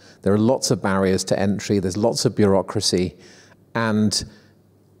context. There are lots of barriers to entry, there's lots of bureaucracy, and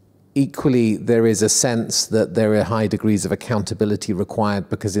equally, there is a sense that there are high degrees of accountability required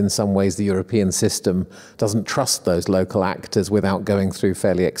because in some ways the European system doesn't trust those local actors without going through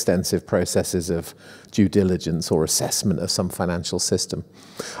fairly extensive processes of due diligence or assessment of some financial system.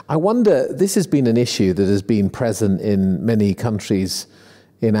 I wonder, this has been an issue that has been present in many countries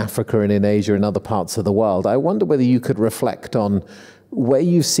in Africa and in Asia and other parts of the world. I wonder whether you could reflect on where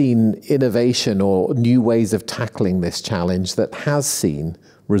you've seen innovation or new ways of tackling this challenge that has seen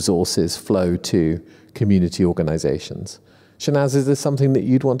resources flow to community organizations. Sinéad, is there something that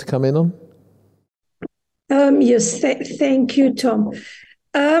you'd want to come in on? Yes, thank you, Tom.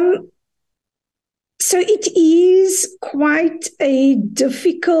 So it is quite a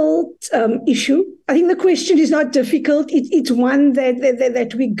difficult issue. I think the question is not difficult. It's one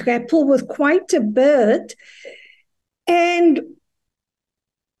that we grapple with quite a bit. And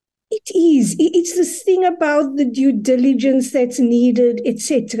it's this thing about the due diligence that's needed,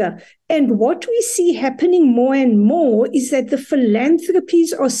 etc. And what we see happening more and more is that the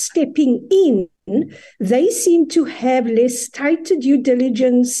philanthropies are stepping in. They seem to have less tighter due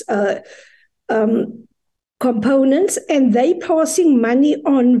diligence components, and they passing money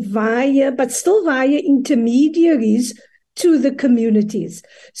on but still via intermediaries to the communities.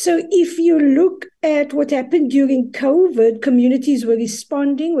 So if you look at what happened during COVID, communities were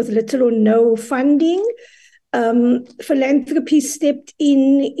responding with little or no funding. Philanthropy stepped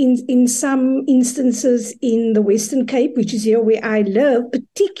in some instances in the Western Cape, which is here where I live,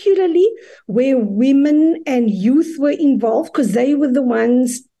 particularly where women and youth were involved because they were the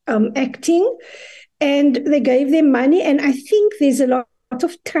ones acting, and they gave them money. And I think there's a lot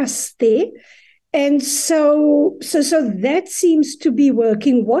of trust there. And so that seems to be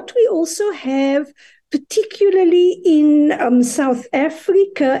working. What we also have, particularly in South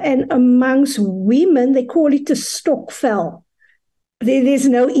Africa and amongst women, they call it a stokvel. There's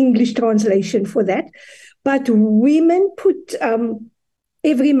no English translation for that. But women put,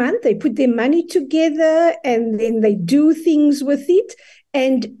 every month, they put their money together and then they do things with it.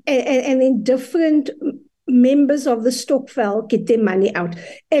 And then different members of the stokvel get their money out.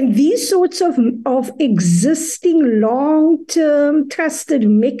 And these sorts of existing long-term trusted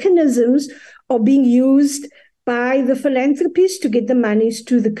mechanisms are being used by the philanthropists to get the monies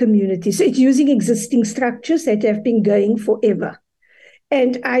to the community. So it's using existing structures that have been going forever.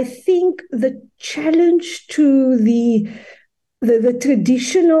 And I think the challenge to the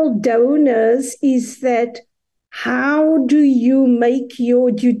traditional donors is that how do you make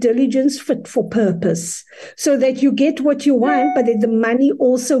your due diligence fit for purpose so that you get what you want, but that the money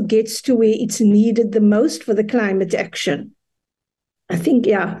also gets to where it's needed the most for the climate action? I think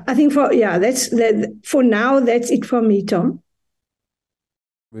for now, that's it from me, Tom.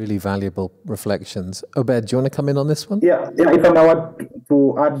 Really valuable reflections. Obed, do you want to come in on this one? Yeah. If I want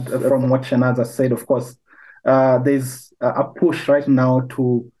to add from what Sinéad has said, of course, there's a push right now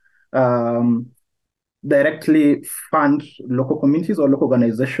to directly fund local communities or local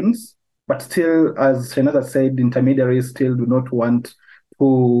organizations, but still, as Sinéad said, intermediaries still do not want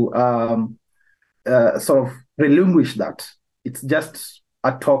to sort of relinquish that. It's just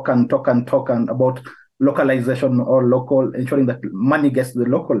a talk about localization or ensuring that money gets to the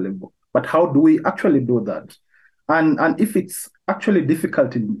local level. But how do we actually do that? And if it's actually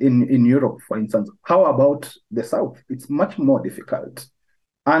difficult in Europe, for instance, how about the South? It's much more difficult.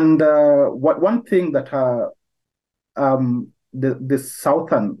 And one thing that the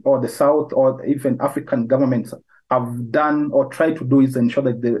Southern or the South or even African governments have done or tried to do is ensure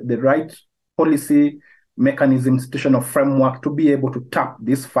that the right policy mechanism, institutional framework to be able to tap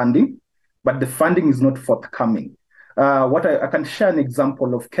this funding, but the funding is not forthcoming. I can share an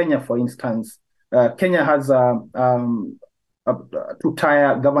example of Kenya, for instance. Kenya has a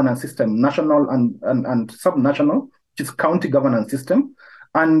two-tier governance system, national and sub-national, which is county governance system.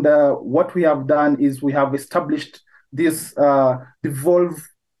 And what we have done is we have established these devolved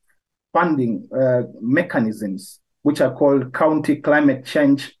funding mechanisms, which are called county climate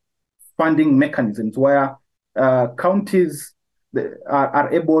change funding mechanisms, where counties are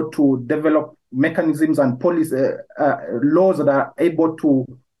able to develop mechanisms and policy laws that are able to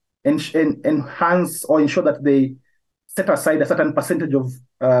enhance or ensure that they set aside a certain percentage of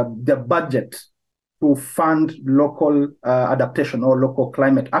their budget to fund local adaptation or local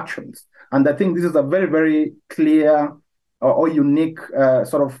climate actions. And I think this is a very, very clear or unique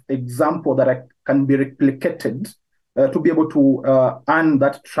sort of example that can be replicated to be able to earn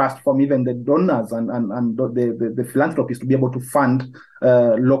that trust from even the donors and the philanthropists to be able to fund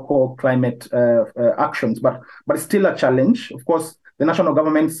local climate actions. But it's still a challenge. Of course, the national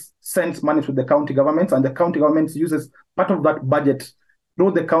government sends money to the county governments, and the county governments uses part of that budget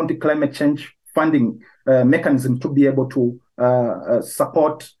through the county climate change funding mechanism to be able to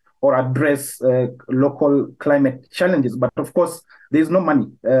support or address local climate challenges. But of course, there is no money.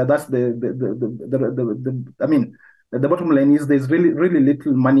 That's the bottom line is there's really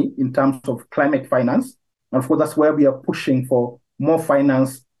little money in terms of climate finance. And of course, that's where we are pushing for more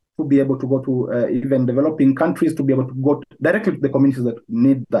finance to be able to go to even developing countries, to be able to go directly to the communities that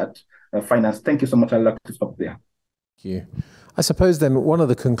need that finance. Thank you so much. I'd like to stop there. Thank you. I suppose then one of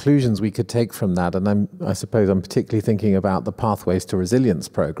the conclusions we could take from that, and I suppose I'm particularly thinking about the Pathways to Resilience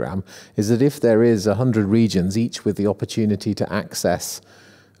program, is that if there is 100 regions, each with the opportunity to access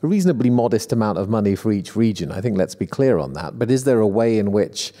a reasonably modest amount of money for each region, I think let's be clear on that, but is there a way in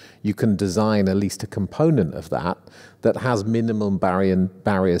which you can design at least a component of that that has minimum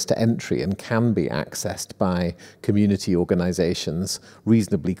barriers to entry and can be accessed by community organizations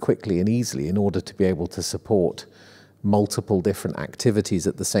reasonably quickly and easily in order to be able to support multiple different activities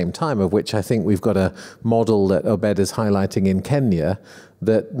at the same time, of which I think we've got a model that Obed is highlighting in Kenya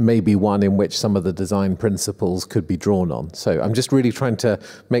that may be one in which some of the design principles could be drawn on. So I'm just really trying to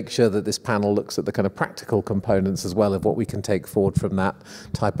make sure that this panel looks at the kind of practical components as well of what we can take forward from that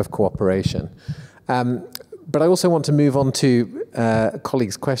type of cooperation. But I also want to move on to a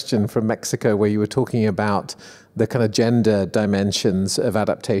colleague's question from Mexico, where you were talking about the kind of gender dimensions of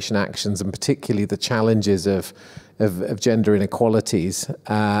adaptation actions, and particularly the challenges of gender inequalities,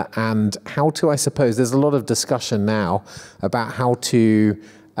 and how to, I suppose, there's a lot of discussion now about how to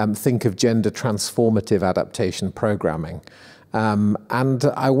think of gender transformative adaptation programming. And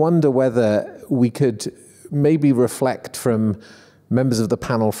I wonder whether we could maybe reflect from members of the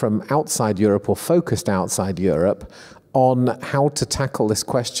panel from outside Europe or focused outside Europe on how to tackle this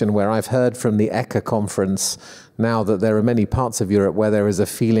question, where I've heard from the ECCA conference now that there are many parts of Europe where there is a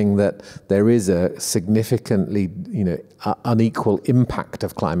feeling that there is a significantly, unequal impact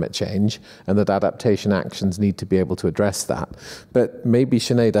of climate change, and that adaptation actions need to be able to address that. But maybe,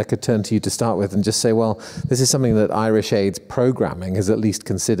 Sinead, I could turn to you to start with and just say, well, this is something that Irish Aid's programming has at least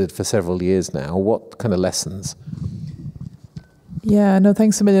considered for several years now. What kind of lessons? Yeah, no,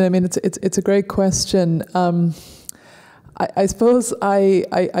 thanks a million. I mean, it's a great question. I suppose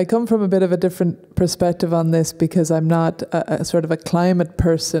I come from a bit of a different perspective on this, because I'm not a sort of a climate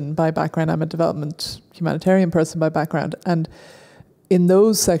person by background. I'm a development humanitarian person by background. And in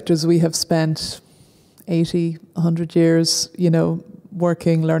those sectors, we have spent 80, 100 years,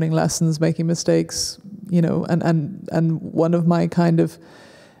 working, learning lessons, making mistakes, and one of my kind of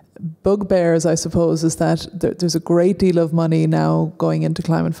bugbears, I suppose, is that there's a great deal of money now going into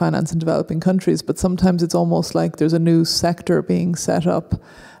climate finance in developing countries, but sometimes it's almost like there's a new sector being set up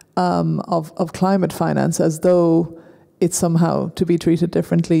of climate finance, as though it's somehow to be treated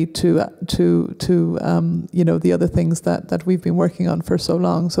differently to the other things that we've been working on for so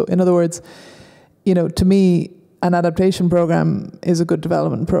long. So in other words, to me, an adaptation program is a good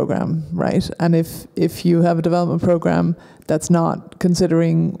development program, right? And if you have a development program that's not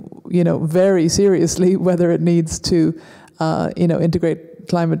considering, very seriously whether it needs to, integrate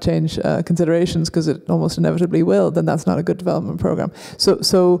climate change considerations, because it almost inevitably will, then that's not a good development program.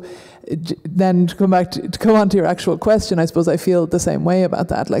 So then to come on to your actual question, I suppose I feel the same way about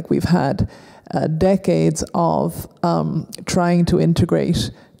that. Like, we've had decades of trying to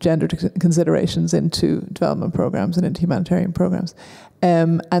integrate gender considerations into development programs and into humanitarian programs.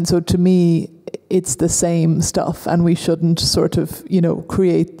 And so to me, it's the same stuff, and we shouldn't sort of,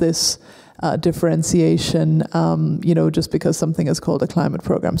 create this differentiation, just because something is called a climate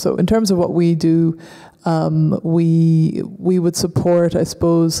program. So in terms of what we do, we would support, I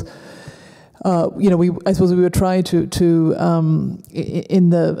suppose, we would try to in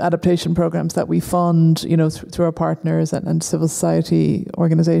the adaptation programs that we fund, through our partners and civil society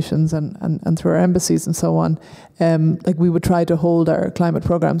organizations and through our embassies and so on, we would try to hold our climate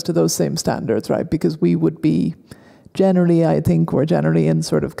programs to those same standards, right? Because we would be generally, I think we're generally in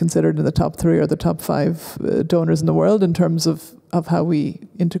sort of considered in the top 3 or the top 5 donors in the world in terms of how we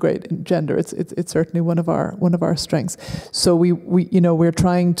integrate gender. It's certainly one of our strengths. So we're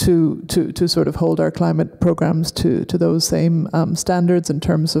trying to sort of hold our climate programs to those same standards in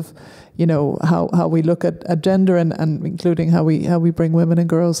terms of how we look at gender and including how we bring women and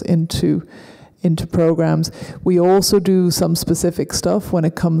girls into programs. We also do some specific stuff when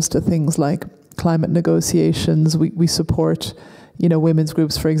it comes to things like climate negotiations. We support women's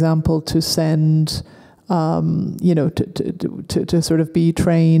groups, for example, to send to sort of be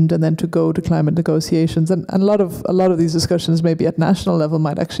trained and then to go to climate negotiations. And a lot of these discussions maybe at national level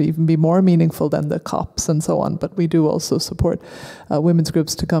might actually even be more meaningful than the COPs and so on. But we do also support women's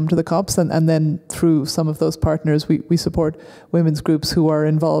groups to come to the COPs, and then through some of those partners, we support women's groups who are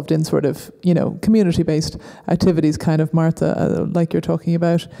involved in sort of, community-based activities, kind of, Martha, like you're talking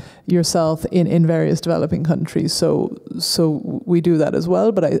about yourself in various developing countries. So we do that as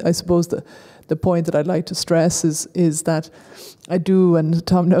well. But I suppose the point that I'd like to stress is that I do, and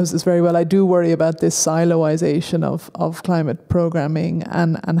Tom knows this very well, I do worry about this siloization of climate programming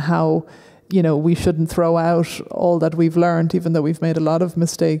and how, we shouldn't throw out all that we've learned, even though we've made a lot of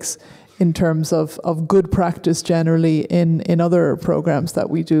mistakes in terms of good practice generally in other programs that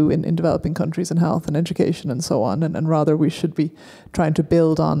we do in developing countries in health and education and so on, and rather we should be trying to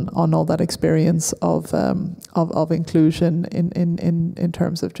build on all that experience of inclusion in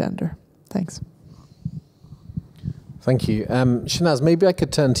terms of gender. Thanks. Thank you. Sinéad, maybe I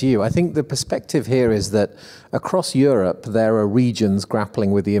could turn to you. I think the perspective here is that across Europe, there are regions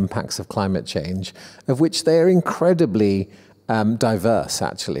grappling with the impacts of climate change, of which they are incredibly diverse,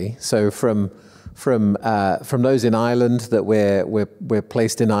 actually. So from those in Ireland, that we're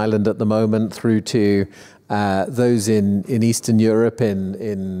placed in Ireland at the moment, through to those in Eastern Europe,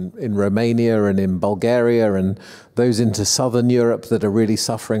 in Romania and in Bulgaria, and those into Southern Europe that are really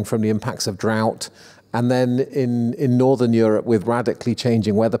suffering from the impacts of drought. And then in Northern Europe with radically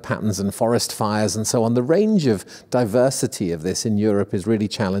changing weather patterns and forest fires and so on. The range of diversity of this in Europe is really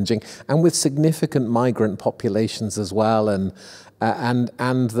challenging, and with significant migrant populations as well, and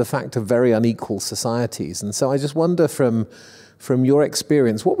the fact of very unequal societies. And so I just wonder, from your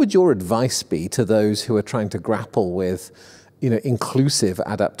experience, what would your advice be to those who are trying to grapple with, inclusive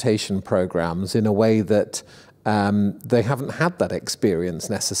adaptation programs in a way that they haven't had that experience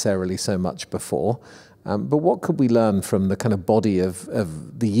necessarily so much before? But what could we learn from the kind of body of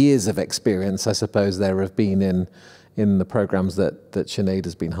the years of experience, I suppose, there have been in the programs that Sinéad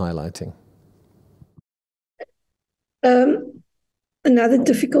has been highlighting? Another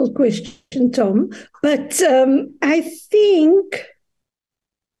difficult question, Tom. But I think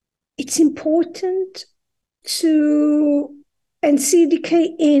it's important to... And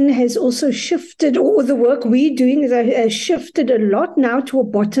CDKN has also shifted, or the work we're doing has shifted a lot now to a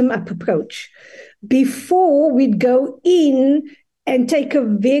bottom-up approach. Before, we'd go in and take a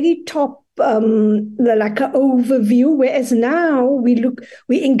very top, like an overview, whereas now we're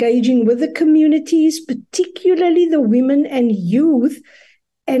engaging with the communities, particularly the women and youth,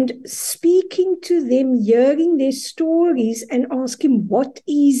 and speaking to them, hearing their stories and asking what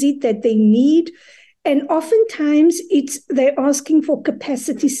is it that they need. And oftentimes they're asking for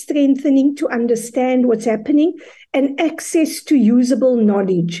capacity strengthening to understand what's happening and access to usable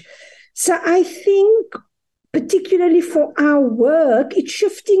knowledge. So I think, particularly for our work, it's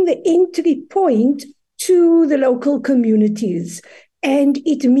shifting the entry point to the local communities. And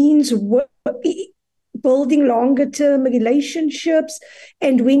it means building longer-term relationships.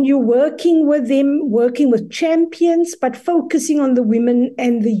 And when you're working with them, working with champions, but focusing on the women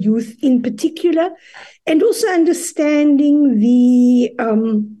and the youth in particular, and also understanding the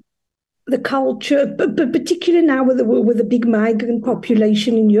culture, but particularly now with a big migrant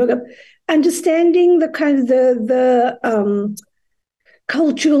population in Europe, understanding the kind of the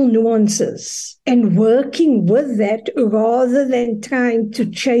cultural nuances and working with that rather than trying to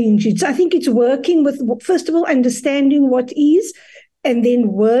change it. So I think it's working with, first of all, understanding what is, and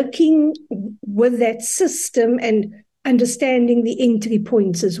then working with that system and understanding the entry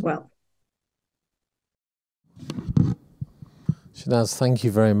points as well. Sinéad, thank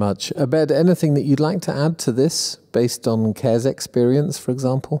you very much. Abed, anything that you'd like to add to this based on CARE's experience, for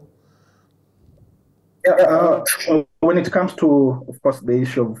example? Yeah, when it comes to, of course, the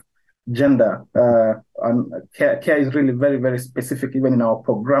issue of gender, and CARE is really very, very specific even in our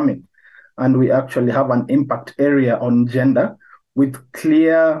programming. And we actually have an impact area on gender with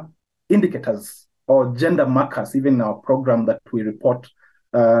clear indicators or gender markers, even in our program that we report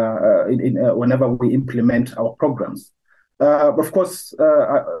whenever we implement our programs. Of course,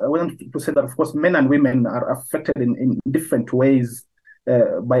 I want to say that, of course, men and women are affected in different ways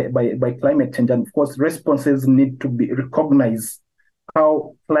by climate change. And of course, responses need to be recognized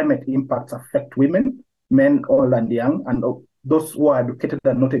how climate impacts affect women, men, old and young, and those who are educated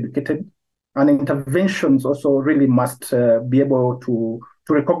and not educated. And interventions also really must be able to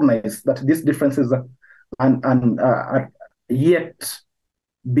recognize that these differences are yet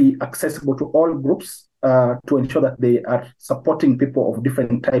be accessible to all groups to ensure that they are supporting people of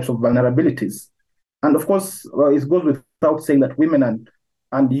different types of vulnerabilities. And of course, it goes without saying that women and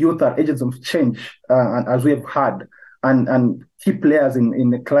and youth are agents of change, and as we have heard, and key players in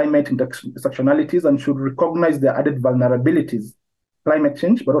the climate intersectionalities, and should recognize their added vulnerabilities, climate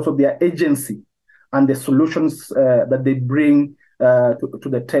change, but also their agency and the solutions that they bring to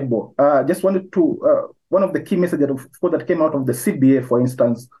the table. Just wanted to, one of the key messages that came out of the CBA, for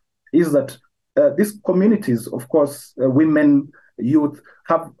instance, is that these communities, of course, women, youth,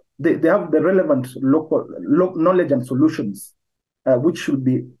 they have the relevant local knowledge and solutions, which should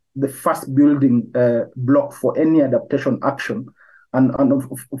be the first building block for any adaptation action, and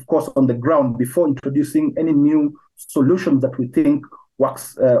of course on the ground before introducing any new solutions that we think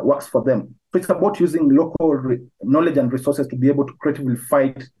works for them. So it's about using local knowledge and resources to be able to creatively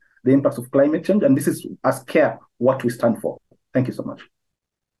fight the impacts of climate change, and this is, as CARE, what we stand for. Thank you so much.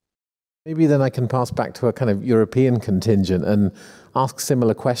 Maybe then I can pass back to a kind of European contingent and ask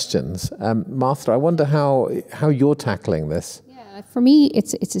similar questions. Martha, I wonder how you're tackling this. Yeah, for me,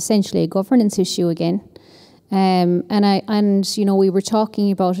 it's essentially a governance issue again. And you know, we were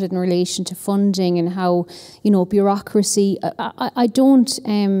talking about it in relation to funding and how, you know, bureaucracy. I don't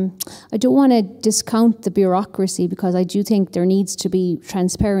want to discount the bureaucracy, because I do think there needs to be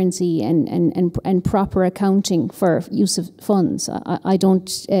transparency and proper accounting for use of funds. I don't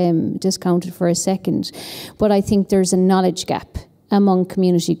discount it for a second, but I think there's a knowledge gap among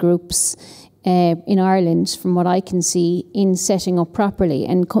community groups in Ireland, from what I can see, in setting up properly.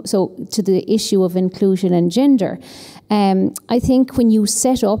 And so to the issue of inclusion and gender, I think when you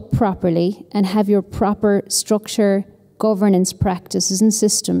set up properly and have your proper structure, governance practices and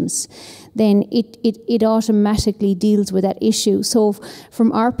systems, then it automatically deals with that issue. So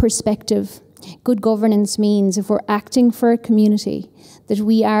from our perspective, good governance means, if we're acting for a community, that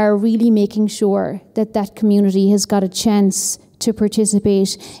we are really making sure that that community has got a chance to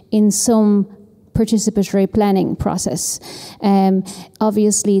participate in some participatory planning process.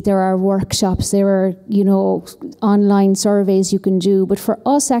 Obviously, there are workshops, there are, you know, online surveys you can do, but for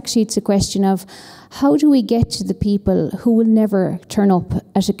us, actually, it's a question of how do we get to the people who will never turn up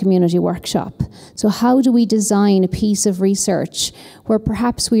at a community workshop? So how do we design a piece of research where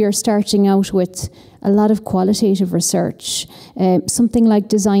perhaps we are starting out with a lot of qualitative research, something like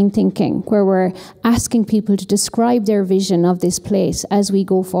design thinking, where we're asking people to describe their vision of this place as we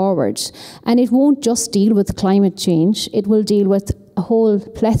go forward. And it won't just deal with climate change, it will deal with a whole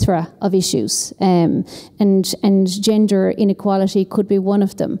plethora of issues, and gender inequality could be one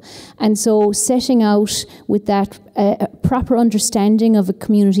of them. And so setting out with that proper understanding of a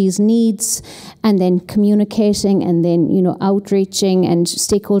community's needs, and then communicating, and then, you know, outreaching and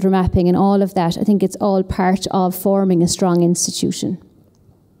stakeholder mapping and all of that, I think it's all part of forming a strong institution.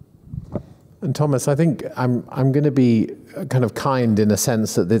 And Thomas, I think I'm going to be kind of kind in a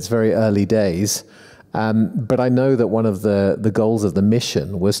sense that it's very early days. But I know that one of the goals of the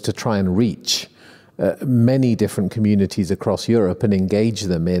mission was to try and reach many different communities across Europe and engage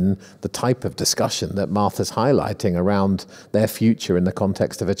them in the type of discussion that Martha's highlighting around their future in the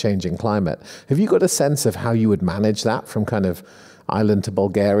context of a changing climate. Have you got a sense of how you would manage that from kind of Ireland to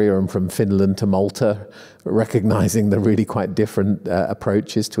Bulgaria and from Finland to Malta, recognizing the really quite different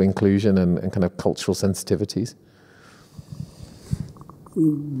approaches to inclusion and kind of cultural sensitivities?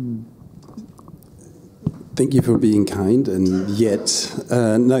 Thank you for being kind, and yet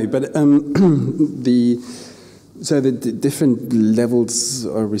no. But the different levels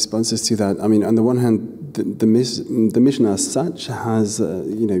or responses to that. I mean, on the one hand, the mission as such has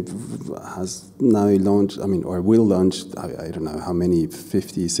has now launched. I mean, or will launch. I don't know how many,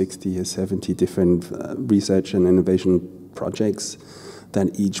 50, 60, or 70 different research and innovation projects that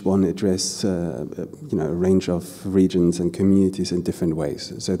each one address a range of regions and communities in different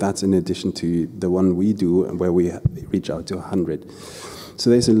ways. So that's in addition to the one we do, where we reach out to 100. So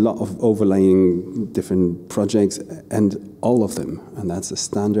there's a lot of overlaying different projects, and all of them, and that's a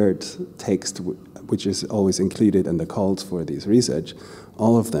standard text which is always included in the calls for this research,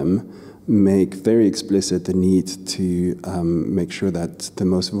 all of them make very explicit the need to make sure that the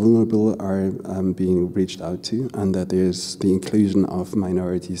most vulnerable are being reached out to, and that there's the inclusion of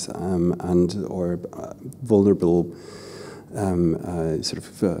minorities and or vulnerable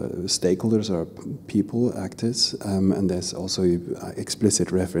stakeholders or people, actors, and there's also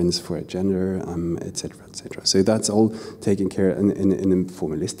explicit reference for gender, etc., etc. So that's all taken care in a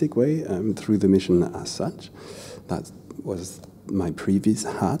formalistic way through the mission as such. That was my previous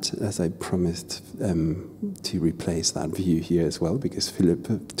hat, as I promised to replace that view here as well, because Philip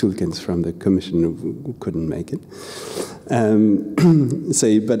Tulkens from the Commission couldn't make it.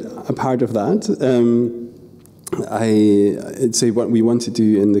 But a part of that, I'd say what we want to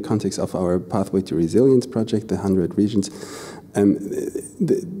do in the context of our Pathway to Resilience project, the 100 regions,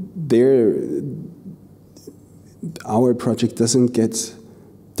 our project doesn't get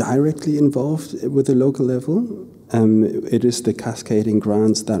directly involved with the local level. It is the cascading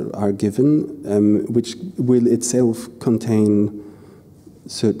grants that are given, which will itself contain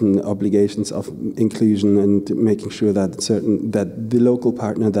certain obligations of inclusion and making sure that that the local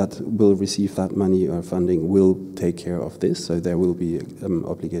partner that will receive that money or funding will take care of this. So there will be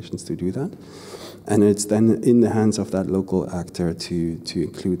obligations to do that, and it's then in the hands of that local actor to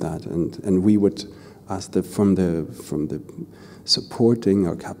include that. And we would, as from the supporting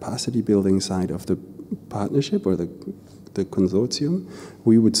or capacity building side of the partnership or the consortium,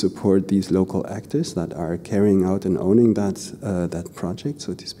 we would support these local actors that are carrying out and owning that project,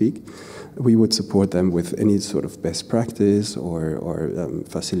 so to speak. We would support them with any sort of best practice or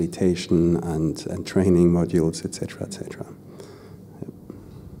facilitation and training modules, etc., etc.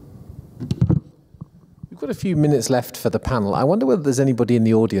 We've got a few minutes left for the panel. I wonder whether there's anybody in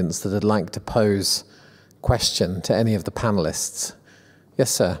the audience that would like to pose a question to any of the panelists.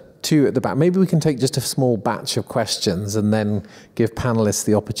 Yes, sir. Two at the back. Maybe we can take just a small batch of questions and then give panelists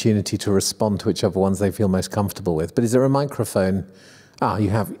the opportunity to respond to whichever ones they feel most comfortable with. But is there a microphone? Ah,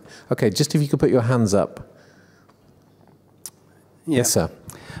 you have. Okay, just if you could put your hands up. Yeah. Yes, sir.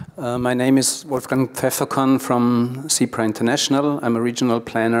 My name is Wolfgang Pfefferkorn from CIPRA International. I'm a regional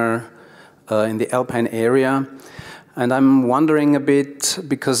planner in the Alpine area. And I'm wondering a bit,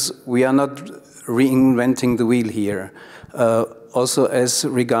 because we are not reinventing the wheel here. Also, as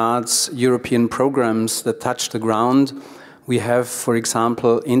regards European programs that touch the ground, we have, for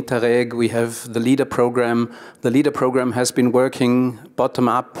example, Interreg, we have the LEADER program. The LEADER program has been working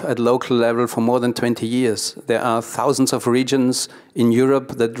bottom-up at local level for more than 20 years. There are thousands of regions in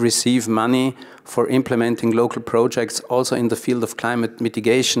Europe that receive money for implementing local projects, also in the field of climate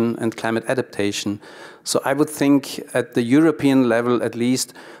mitigation and climate adaptation. So I would think at the European level, at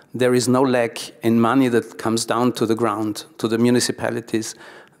least, there is no lack in money that comes down to the ground, to the municipalities.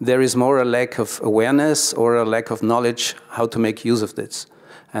 There is more a lack of awareness or a lack of knowledge how to make use of this.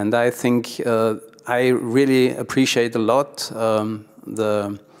 And I think I really appreciate a lot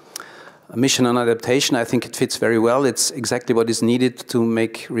the mission on adaptation. I think it fits very well. It's exactly what is needed to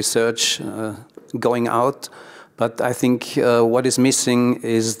make research going out. But I think what is missing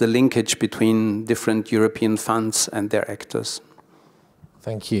is the linkage between different European funds and their actors.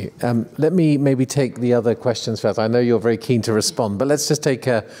 Thank you. Let me maybe take the other questions first. I know you're very keen to respond, but let's just take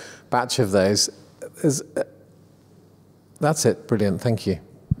a batch of those. That's it. Brilliant. Thank you.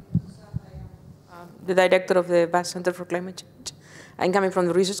 The director of the Basque Center for Climate Change. I'm coming from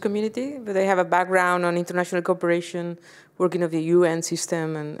the research community, but I have a background on international cooperation, working of the UN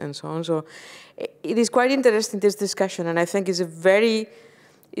system and so on. So it is quite interesting, this discussion, and I think it's a very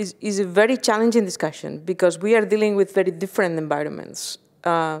challenging discussion because we are dealing with very different environments.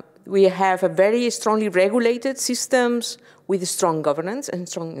 We have a very strongly regulated systems with strong governance and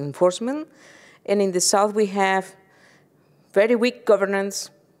strong enforcement. And in the South, we have very weak governance,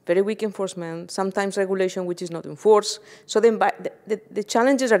 very weak enforcement, sometimes regulation which is not enforced. So then the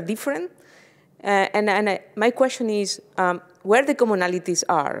challenges are different. My question is where the commonalities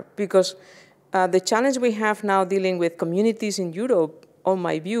are, because the challenge we have now dealing with communities in Europe, on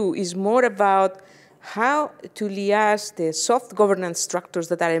my view, is more about how to liaise the soft governance structures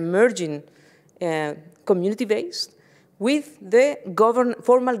that are emerging community-based with the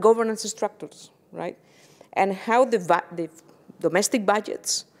formal governance structures, right? And how the domestic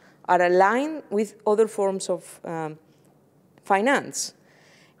budgets are aligned with other forms of finance.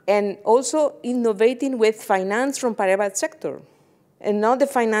 And also innovating with finance from private sector and not the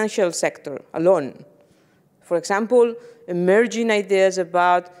financial sector alone. For example, emerging ideas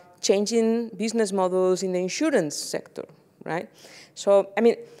about changing business models in the insurance sector, right? So, I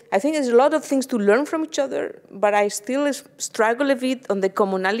mean, I think there's a lot of things to learn from each other, but I still struggle a bit on the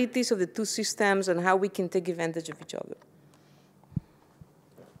commonalities of the two systems and how we can take advantage of each other.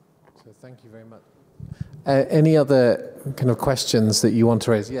 So thank you very much. Any other kind of questions that you want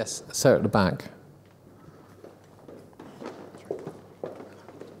to raise? Yes, sir at the back.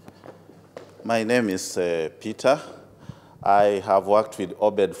 My name is Peter. I have worked with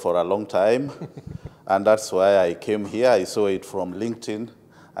Obed for a long time, and that's why I came here. I saw it from LinkedIn,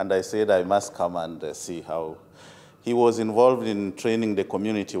 and I said I must come and see how. He was involved in training the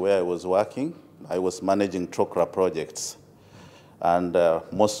community where I was working. I was managing TROCRA projects, and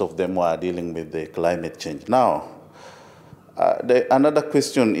most of them were dealing with the climate change. Now, another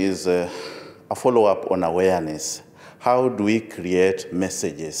question is a follow-up on awareness. How do we create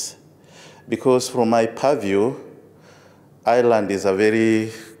messages? Because from my purview, Ireland is a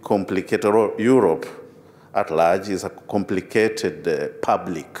very complicated, Europe, at large is a complicated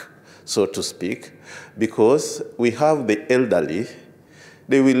public, so to speak, because we have the elderly.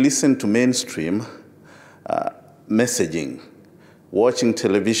 They will listen to mainstream messaging, watching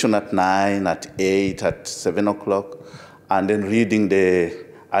television at 9, at 8, at 7 o'clock, and then reading the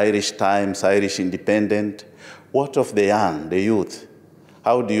Irish Times, Irish Independent. What of the young, the youth?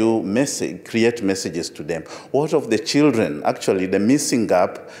 How do you create messages to them? What of the children? Actually, the missing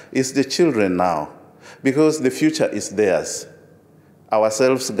gap is the children now, because the future is theirs.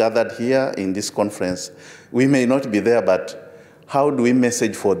 Ourselves gathered here in this conference, we may not be there, but how do we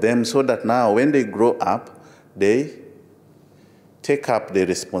message for them so that now when they grow up, they take up the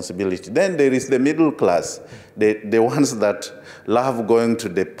responsibility? Then there is the middle class, the ones that love going to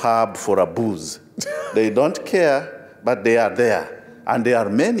the pub for a booze. They don't care, but they are there, and there are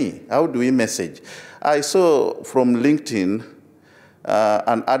many. How do we message? I saw from LinkedIn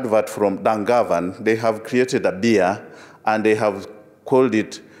an advert from Dungarvan. They have created a beer, and they have called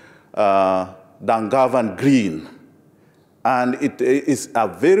it Dungarvan Green. And it is a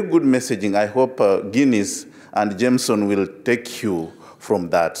very good messaging. I hope Guinness and Jameson will take cue from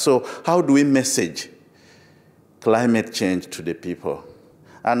that. So how do we message climate change to the people?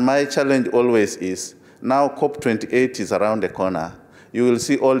 And my challenge always is, now COP28 is around the corner. You will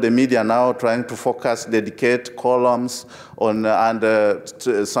see all the media now trying to focus, dedicate columns on, and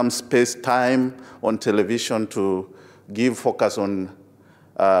some space time on television to give focus on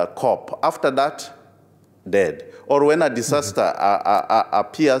COP. After that, dead. Or when a disaster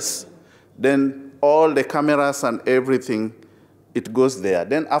appears, then all the cameras and everything, it goes there.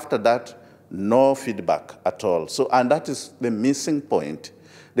 Then after that, no feedback at all. So, and that is the missing point.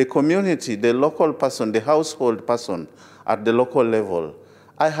 The community, the local person, the household person at the local level,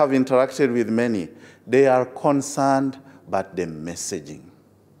 I have interacted with many. They are concerned, but the messaging.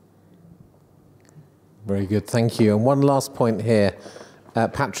 Very good, thank you. And one last point here.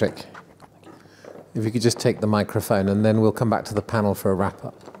 Patrick, if you could just take the microphone, and then we'll come back to the panel for a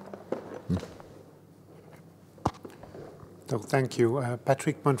wrap-up. So, thank you.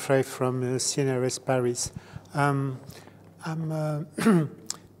 Patrick Monfray from CNRS Paris. I'm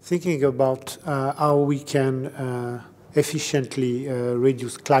thinking about how we can efficiently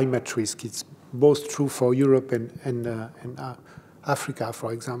reduce climate risk. It's both true for Europe and Africa,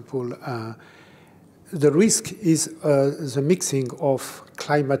 for example. The risk is the mixing of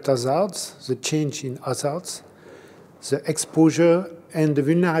climate hazards, the change in hazards, the exposure, and the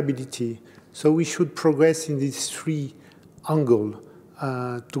vulnerability. So we should progress in these three angles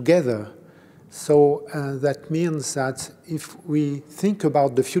together. So that means that if we think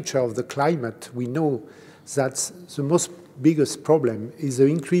about the future of the climate, we know that the biggest problem is the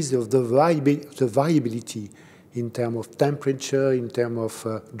increase of the variability in terms of temperature, in terms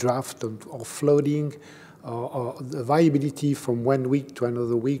of drought or flooding, or the variability from 1 week to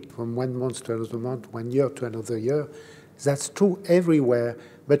another week, from 1 month to another month, 1 year to another year. That's true everywhere,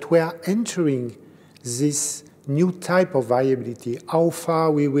 but we are entering this new type of variability. How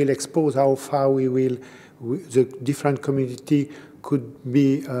far we will expose, how far the different community could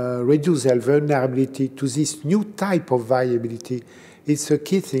be reduce their vulnerability to this new type of variability. It's a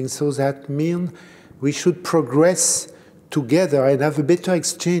key thing, so that means we should progress together and have a better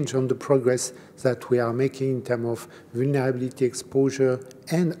exchange on the progress that we are making in terms of vulnerability, exposure,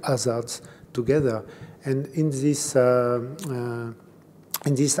 and hazards together. And in this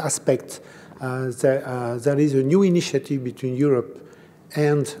aspect, there is a new initiative between Europe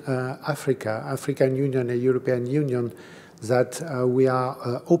and Africa, African Union and European Union, that we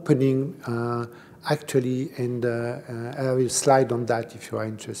are opening actually, and I will slide on that if you are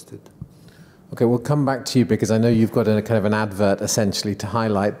interested. Okay, we'll come back to you because I know you've got a kind of an advert essentially to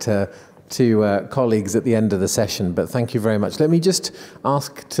highlight to colleagues at the end of the session, but thank you very much. Let me just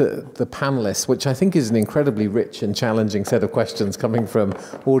ask to the panelists, which I think is an incredibly rich and challenging set of questions coming from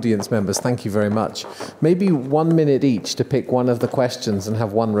audience members. Thank you very much. Maybe 1 minute each to pick one of the questions and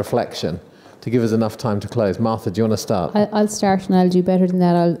have one reflection to give us enough time to close. Martha, do you want to start? I'll start, and I'll do better than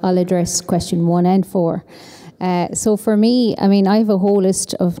that. I'll address question 1 and 4. So for me, I mean, I have a whole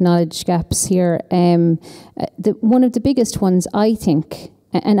list of knowledge gaps here. One of the biggest ones, I think,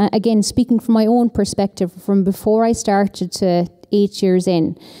 and again, speaking from my own perspective, from before I started to 8 years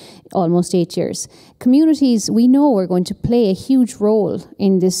in, almost 8 years, communities, we know, are going to play a huge role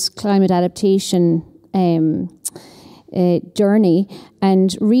in this climate adaptation journey.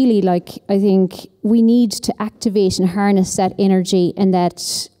 And really, I think we need to activate and harness that energy and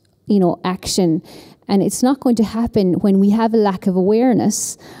that, action. And it's not going to happen when we have a lack of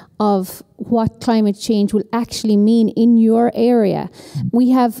awareness of what climate change will actually mean in your area. We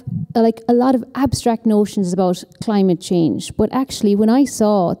have like a lot of abstract notions about climate change, but actually when I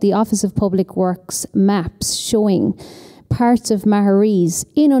saw the Office of Public Works maps showing parts of Maharees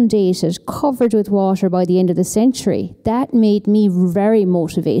inundated, covered with water by the end of the century, that made me very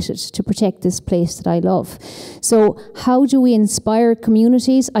motivated to protect this place that I love. So how do we inspire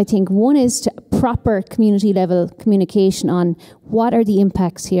communities? I think one is to proper community level communication on what are the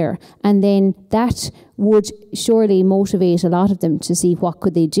impacts here, and then that would surely motivate a lot of them to see what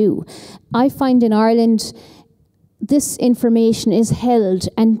could they do. I find in Ireland this information is held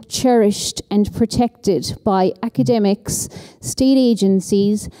and cherished and protected by academics, state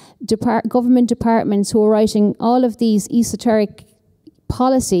agencies, government departments who are writing all of these esoteric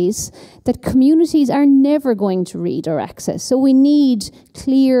policies that communities are never going to read or access. So we need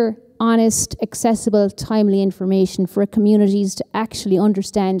clear, honest, accessible, timely information for communities to actually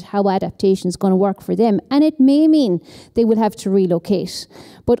understand how adaptation is going to work for them. And it may mean they will have to relocate.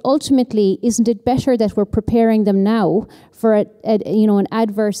 But ultimately, isn't it better that we're preparing them now for an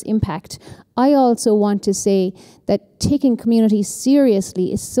adverse impact? I also want to say that taking communities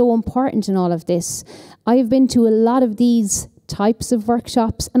seriously is so important in all of this. I've been to a lot of these types of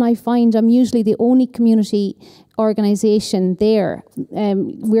workshops, and I find I'm usually the only community organisation there.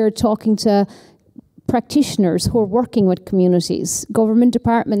 We're talking to practitioners who are working with communities, government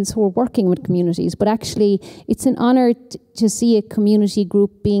departments who are working with communities, but actually it's an honour to see a community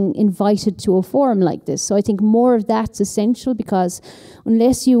group being invited to a forum like this. So I think more of that's essential, because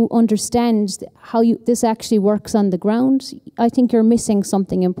unless you understand how this actually works on the ground, I think you're missing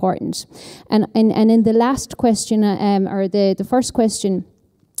something important. And in the last question, or the first question,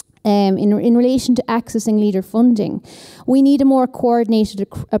 in relation to accessing leader funding, we need a more coordinated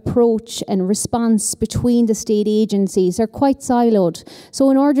approach and response between the state agencies. They're quite siloed.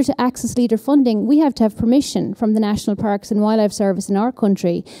 So in order to access leader funding, we have to have permission from the National Parks and Wildlife Service in our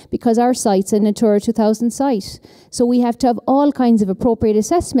country, because our site's a Natura 2000 site. So we have to have all kinds of appropriate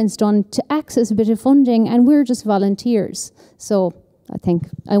assessments done to access a bit of funding, and we're just volunteers. So I think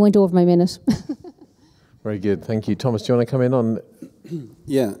I went over my minute. Very good, thank you. Thomas, do you want to come in on?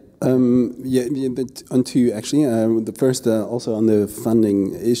 Yeah. But onto actually the first also on the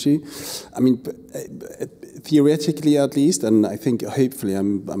funding issue. I mean, theoretically at least, and I think hopefully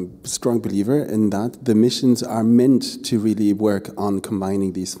I'm a strong believer in that, the missions are meant to really work on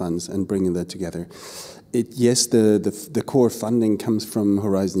combining these funds and bringing that together. Yes, the core funding comes from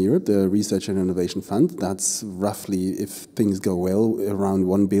Horizon Europe, the Research and Innovation Fund. That's roughly, if things go well, around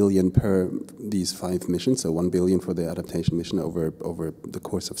 1 billion per these 5 missions, so 1 billion for the adaptation mission over the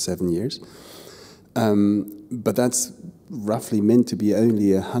course of 7 years. But that's roughly meant to be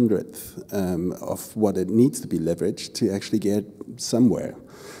only 100th of what it needs to be leveraged to actually get somewhere.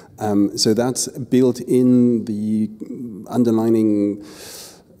 So that's built in the underlining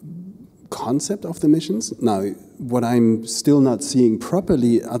concept of the missions. Now, what I'm still not seeing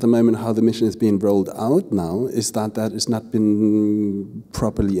properly at the moment, how the mission is being rolled out now, is that has not been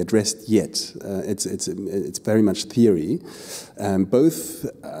properly addressed yet. It's very much theory, both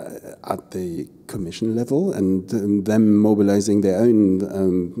at the Commission level and them mobilizing their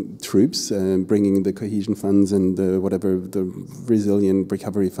own troops, bringing the cohesion funds and the resilient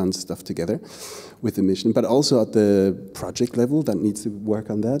recovery funds stuff together with the mission, but also at the project level that needs to work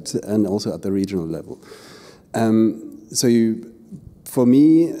on that, and also at the regional level. For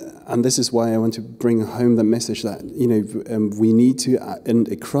me, and this is why I want to bring home the message that we need to, and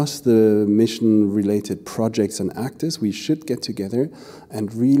across the mission-related projects and actors, we should get together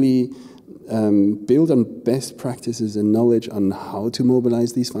and really build on best practices and knowledge on how to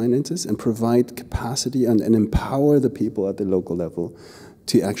mobilize these finances and provide capacity and empower the people at the local level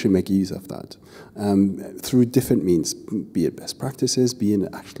to actually make use of that through different means, be it best practices, be it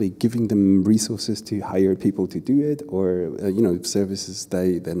actually giving them resources to hire people to do it, or services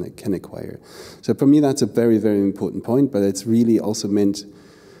they then can acquire. So for me, that's a very, very important point, but it's really also meant,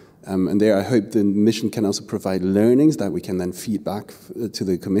 and there I hope the mission can also provide learnings that we can then feed back to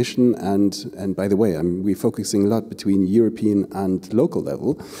the Commission. And by the way, we're focusing a lot between European and local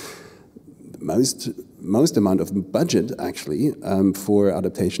level. Most amount of budget actually for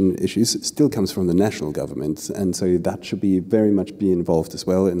adaptation issues still comes from the national government, and so that should be very much be involved as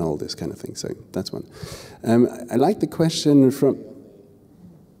well in all this kind of thing. So that's one. I like the question from.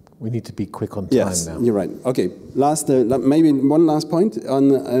 We need to be quick on time now. You're right. Okay, maybe one last point on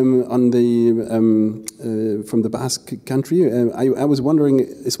the from the Basque country. I was wondering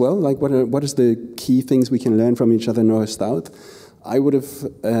as well, like what is the key things we can learn from each other north-south I would have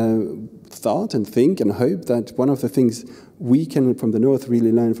thought and think and hope that one of the things we can, from the North,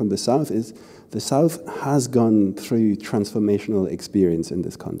 really learn from the South is the South has gone through transformational experience in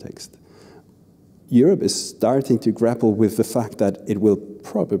this context. Europe is starting to grapple with the fact that it will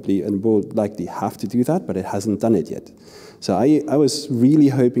probably and will likely have to do that, but it hasn't done it yet. So I was really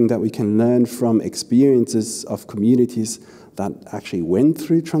hoping that we can learn from experiences of communities that actually went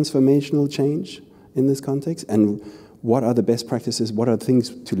through transformational change in this context, and what are the best practices, what are things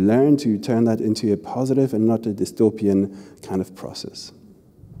to learn to turn that into a positive and not a dystopian kind of process.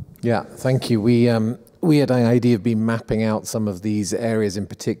 Yeah, thank you. We at IIED have been mapping out some of these areas in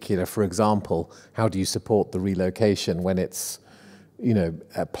particular. For example, how do you support the relocation when it's, you know,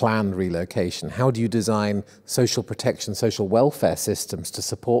 a planned relocation? How do you design social protection, social welfare systems to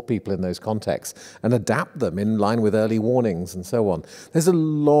support people in those contexts and adapt them in line with early warnings and so on? There's a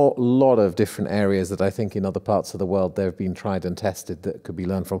lot of different areas that I think in other parts of the world they've been tried and tested that could be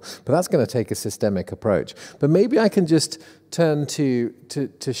learned from, but that's going to take a systemic approach. But maybe I can just turn to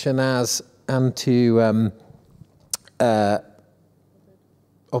Sinéad and to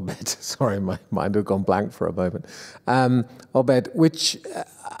Obed, sorry, my mind had gone blank for a moment. Obed, which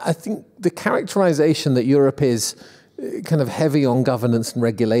I think the characterization that Europe is kind of heavy on governance and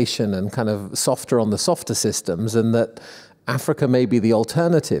regulation and kind of softer on the softer systems, and that Africa may be the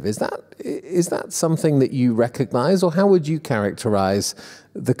alternative. Is that something that you recognize, or how would you characterize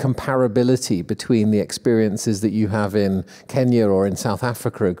the comparability between the experiences that you have in Kenya or in South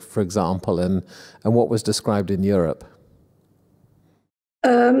Africa, for example, and what was described in Europe?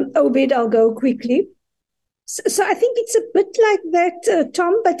 Obed, I'll go quickly. So I think it's a bit like that,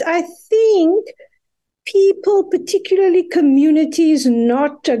 Tom, but I think people, particularly communities,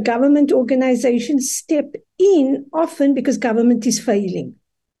 not government organizations, step in often because government is failing.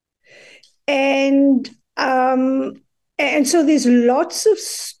 And so there's lots of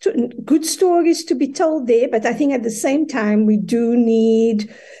good stories to be told there, but I think at the same time, we do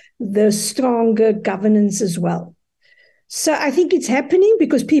need the stronger governance as well. So I think it's happening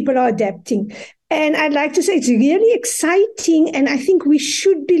because people are adapting. And I'd like to say it's really exciting. And I think we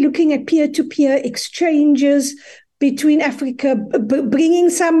should be looking at peer-to-peer exchanges between Africa, bringing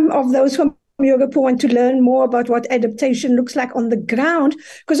some of those from Europe who want to learn more about what adaptation looks like on the ground,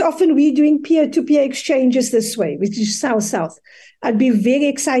 because often we're doing peer-to-peer exchanges this way, which is South-South. I'd be very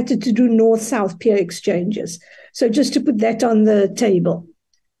excited to do North-South peer exchanges. So just to put that on the table.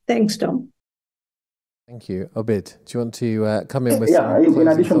 Thanks, Tom. Thank you. Obed, do you want to come in with some in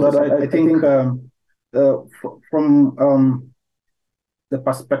addition to that, I think from the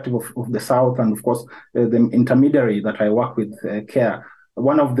perspective of the South and, of course, the intermediary that I work with, CARE,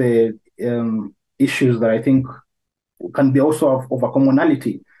 one of the issues that I think can be also of a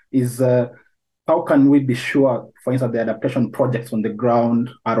commonality is how can we be sure, for instance, the adaptation projects on the ground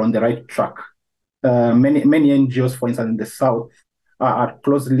are on the right track? Many NGOs, for instance, in the South, are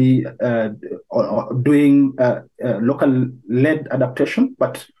closely doing local-led adaptation,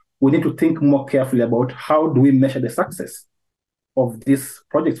 but we need to think more carefully about how do we measure the success of these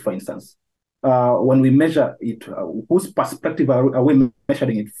projects, for instance. When we measure it, whose perspective are we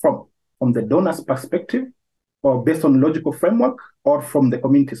measuring it from? From the donor's perspective, or based on logical framework, or from the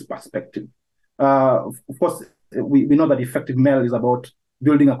community's perspective? Of course, we know that effective MEL is about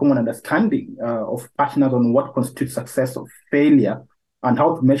building a common understanding of partners on what constitutes success or failure and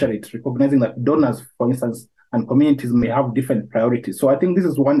how to measure it, recognizing that donors, for instance, and communities may have different priorities. So I think this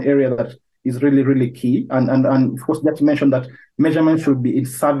is one area that is really, really key. And of course, just to mention that measurement should be in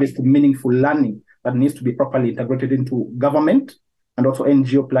service to meaningful learning that needs to be properly integrated into government and also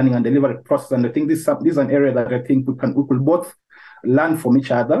NGO planning and delivery process. And I think this is an area that I think we could both learn from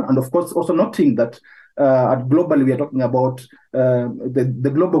each other. And of course, also noting that globally, we are talking about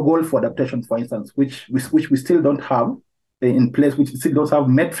the global goal for adaptation, for instance, which we still don't have in place, which still don't have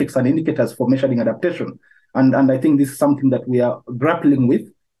metrics and indicators for measuring adaptation. And I think this is something that we are grappling with,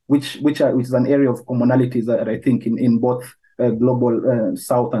 which is an area of commonalities that I think in both global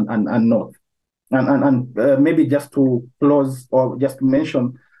South and North. And maybe just to close or just to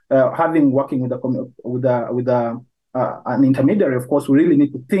mention, working with an intermediary, of course, we really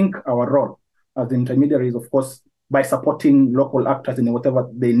need to think our role as intermediaries, of course, by supporting local actors in whatever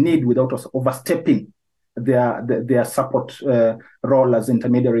they need without us overstepping their support role as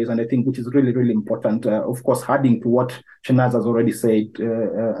intermediaries, and I think which is really, really important. Of course, adding to what Sinéad has already said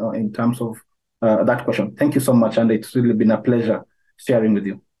in terms of that question. Thank you so much, and it's really been a pleasure sharing with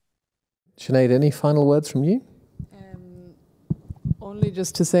you. Sinéad, any final words from you? Only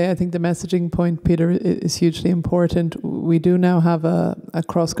just to say, I think the messaging point, Peter, is hugely important. We do now have a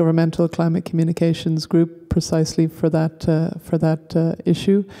cross-governmental climate communications group precisely for that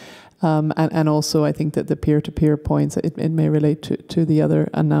issue. And also, I think that the peer-to-peer points, it may relate to the other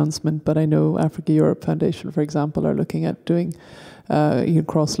announcement, but I know Africa-Europe Foundation, for example, are looking at doing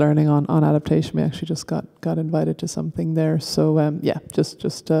cross-learning on adaptation. We actually just got invited to something there. So yeah,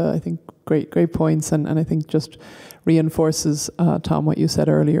 just I think great points, and I think just reinforces, Tom, what you said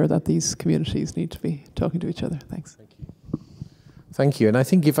earlier, that these communities need to be talking to each other. Thanks. Thank you. Thank you. And I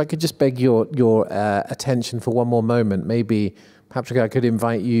think if I could just beg your attention for one more moment, maybe, Patrick, I could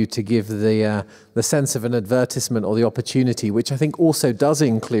invite you to give the sense of an advertisement or the opportunity, which I think also does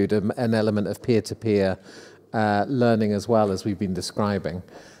include an element of peer-to-peer learning as well, as we've been describing.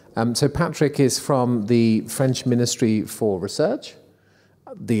 So Patrick is from the French Ministry for Research.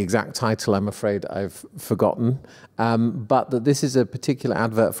 The exact title, I'm afraid I've forgotten, but that this is a particular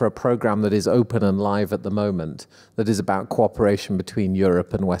advert for a program that is open and live at the moment, that is about cooperation between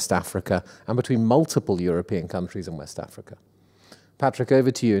Europe and West Africa, and between multiple European countries and West Africa. Patrick,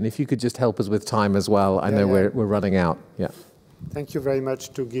 over to you, and if you could just help us with time as well. I know we're running out. Yeah. Thank you very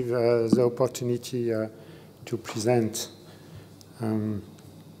much to give the opportunity to present.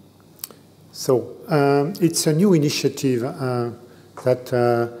 It's a new initiative that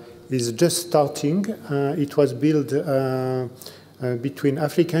is just starting. It was built between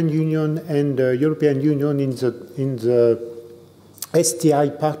African Union and European Union in the STI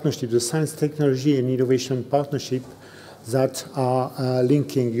partnership, the Science, Technology and Innovation Partnership, that are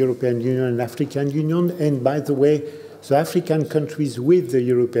linking European Union and African Union, and by the way, the African countries with the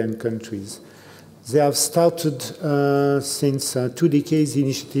European countries. They have started since 2 decades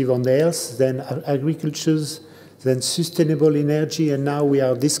initiative on health, then agriculture, then sustainable energy, and now we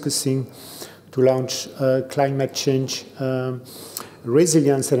are discussing to launch climate change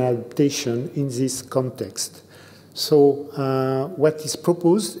resilience and adaptation in this context. So what is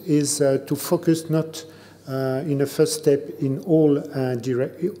proposed is to focus not in a first step in all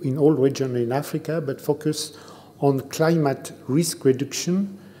regions in Africa, but focus on climate risk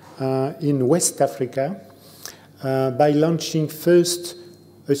reduction in West Africa by launching first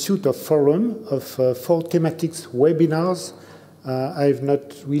a suite of forums of 4 thematic webinars. I have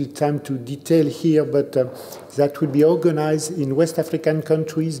not real time to detail here, but that will be organized in West African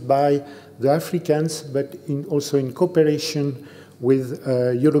countries by the Africans, but also in cooperation with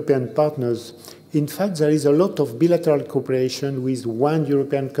European partners. In fact, there is a lot of bilateral cooperation with 1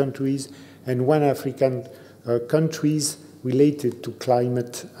 European countries and 1 African countries related to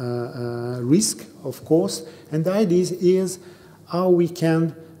climate risk, of course. And the idea is how we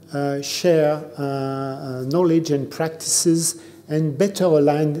can share knowledge and practices and better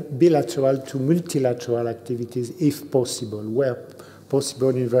align bilateral to multilateral activities if possible, where possible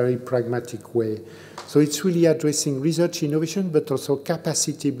in a very pragmatic way. So it's really addressing research innovation, but also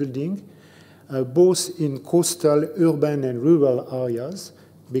capacity building, both in coastal, urban and rural areas,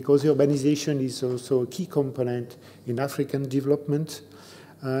 because urbanization is also a key component in African development.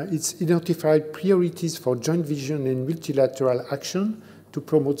 It's identified priorities for joint vision and multilateral action to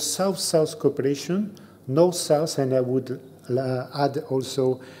promote South-South cooperation, North-South, and I would add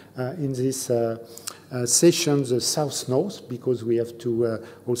also in this session the South-North, because we have to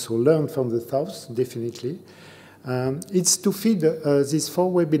also learn from the South, definitely. It's to feed these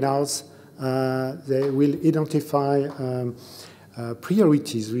 4 webinars. They will identify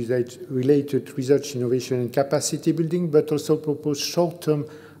priorities related to research, innovation, and capacity building, but also propose short-term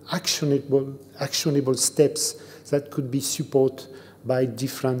actionable steps that could be supported by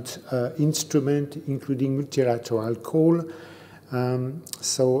different instruments, including multilateral call.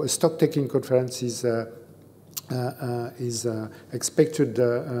 So a stock-taking conference is expected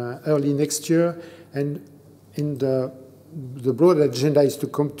early next year, and in the broad agenda is to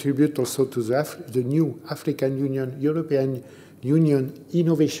contribute also to the new African Union, European Union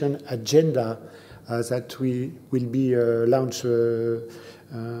innovation agenda that will be launched,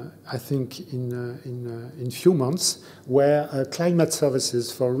 I think, in few months, where climate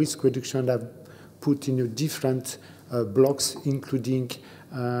services for risk reduction have put in different blocks, including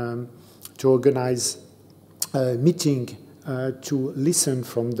to organize a meeting to listen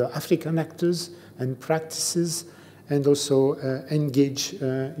from the African actors and practices, and also engage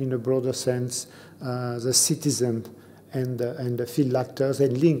in a broader sense the citizen and the field actors,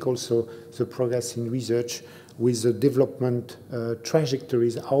 and link also the progress in research with the development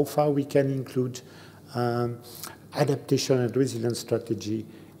trajectories, how far we can include adaptation and resilience strategy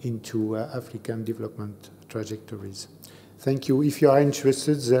into African development trajectories. Thank you. If you are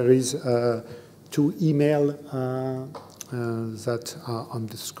interested, there is 2 email that are on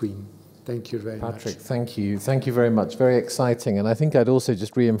the screen. Thank you very much. Patrick, thank you. Thank you very much. Very exciting. And I think I'd also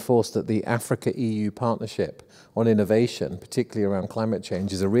just reinforce that the Africa-EU partnership on innovation, particularly around climate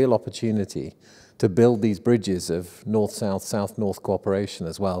change, is a real opportunity to build these bridges of north-south, south-north cooperation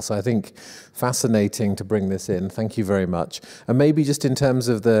as well. So I think fascinating to bring this in. Thank you very much. And maybe just in terms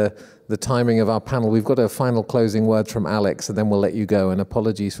of the timing of our panel, we've got a final closing word from Alex, and then we'll let you go. And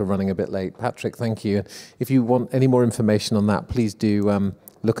apologies for running a bit late. Patrick, thank you. If you want any more information on that, please do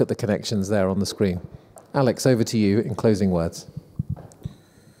look at the connections there on the screen. Alex, over to you in closing words.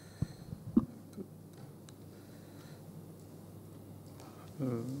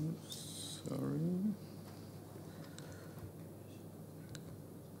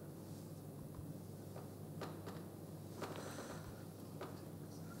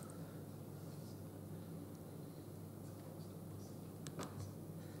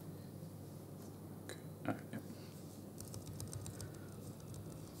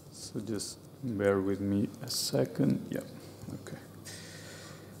 So just bear with me a second. Yeah, okay.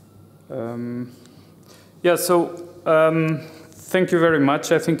 Thank you very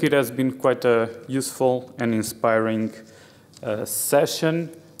much. I think it has been quite a useful and inspiring session.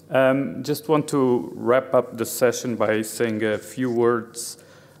 Just want to wrap up the session by saying a few words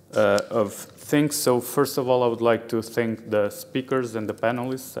of thanks. So first of all, I would like to thank the speakers and the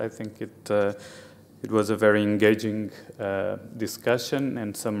panelists. I think it was a very engaging discussion,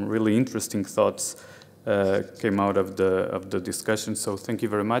 and some really interesting thoughts came out of the discussion, so thank you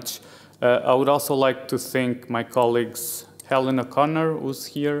very much. I would also like to thank my colleagues Helen O'Connor, who's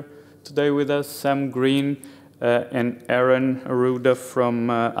here today with us, Sam Green, and Aaron Aruda from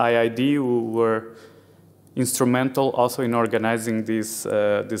IIED, who were instrumental also in organizing this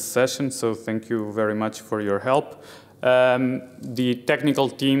session, so thank you very much for your help. The technical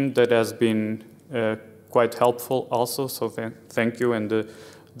team that has been quite helpful also, so thank you, and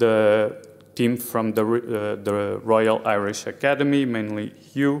the team from the Royal Irish Academy, mainly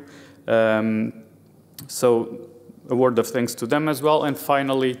Hugh. So a word of thanks to them as well. And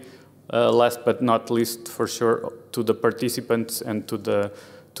finally, last but not least, for sure, to the participants and to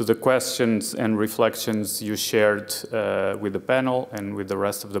the questions and reflections you shared with the panel and with the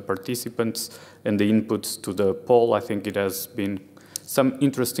rest of the participants, and the inputs to the poll. I think it has been some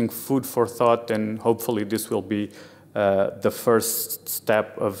interesting food for thought, and hopefully this will be the first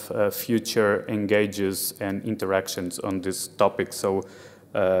step of future engages and interactions on this topic. So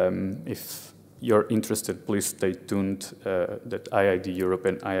if you're interested, please stay tuned that IIED Europe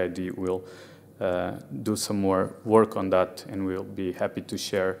and IIED will do some more work on that, and we'll be happy to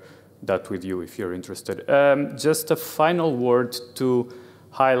share that with you if you're interested. Just a final word to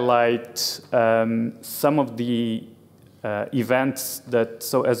highlight some of the events that,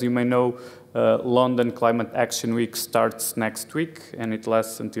 so as you may know, London Climate Action Week starts next week, and it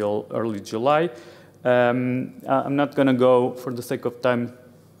lasts until early July. I'm not going to go, for the sake of time,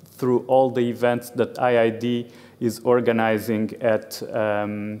 through all the events that IIED is organizing at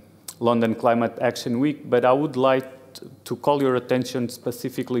London Climate Action Week, but I would like to call your attention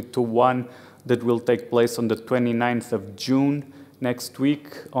specifically to one that will take place on the 29th of June next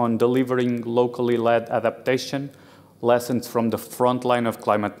week on delivering locally led adaptation, lessons from the front line of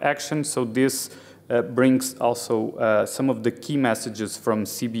climate action. So this brings also some of the key messages from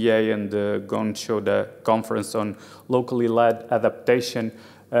CBA and the Gonshoda conference on locally led adaptation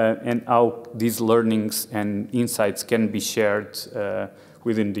and how these learnings and insights can be shared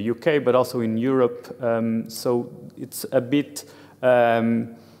within the UK, but also in Europe. So it's a bit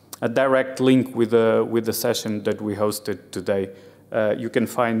a direct link with the session that we hosted today. You can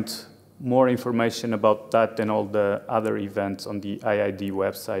find more information about that and all the other events on the IIED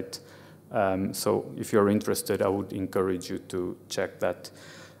website. So if you're interested, I would encourage you to check that.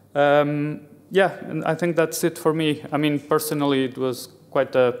 Yeah, and I think that's it for me. I mean, personally, it was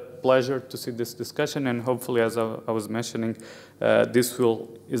quite a pleasure to see this discussion, and hopefully, as I was mentioning, this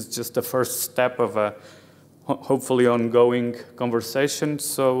is just the first step of a hopefully ongoing conversation.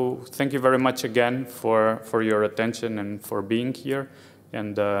 So thank you very much again for your attention and for being here.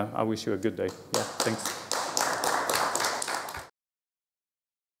 And I wish you a good day. Yeah, thanks.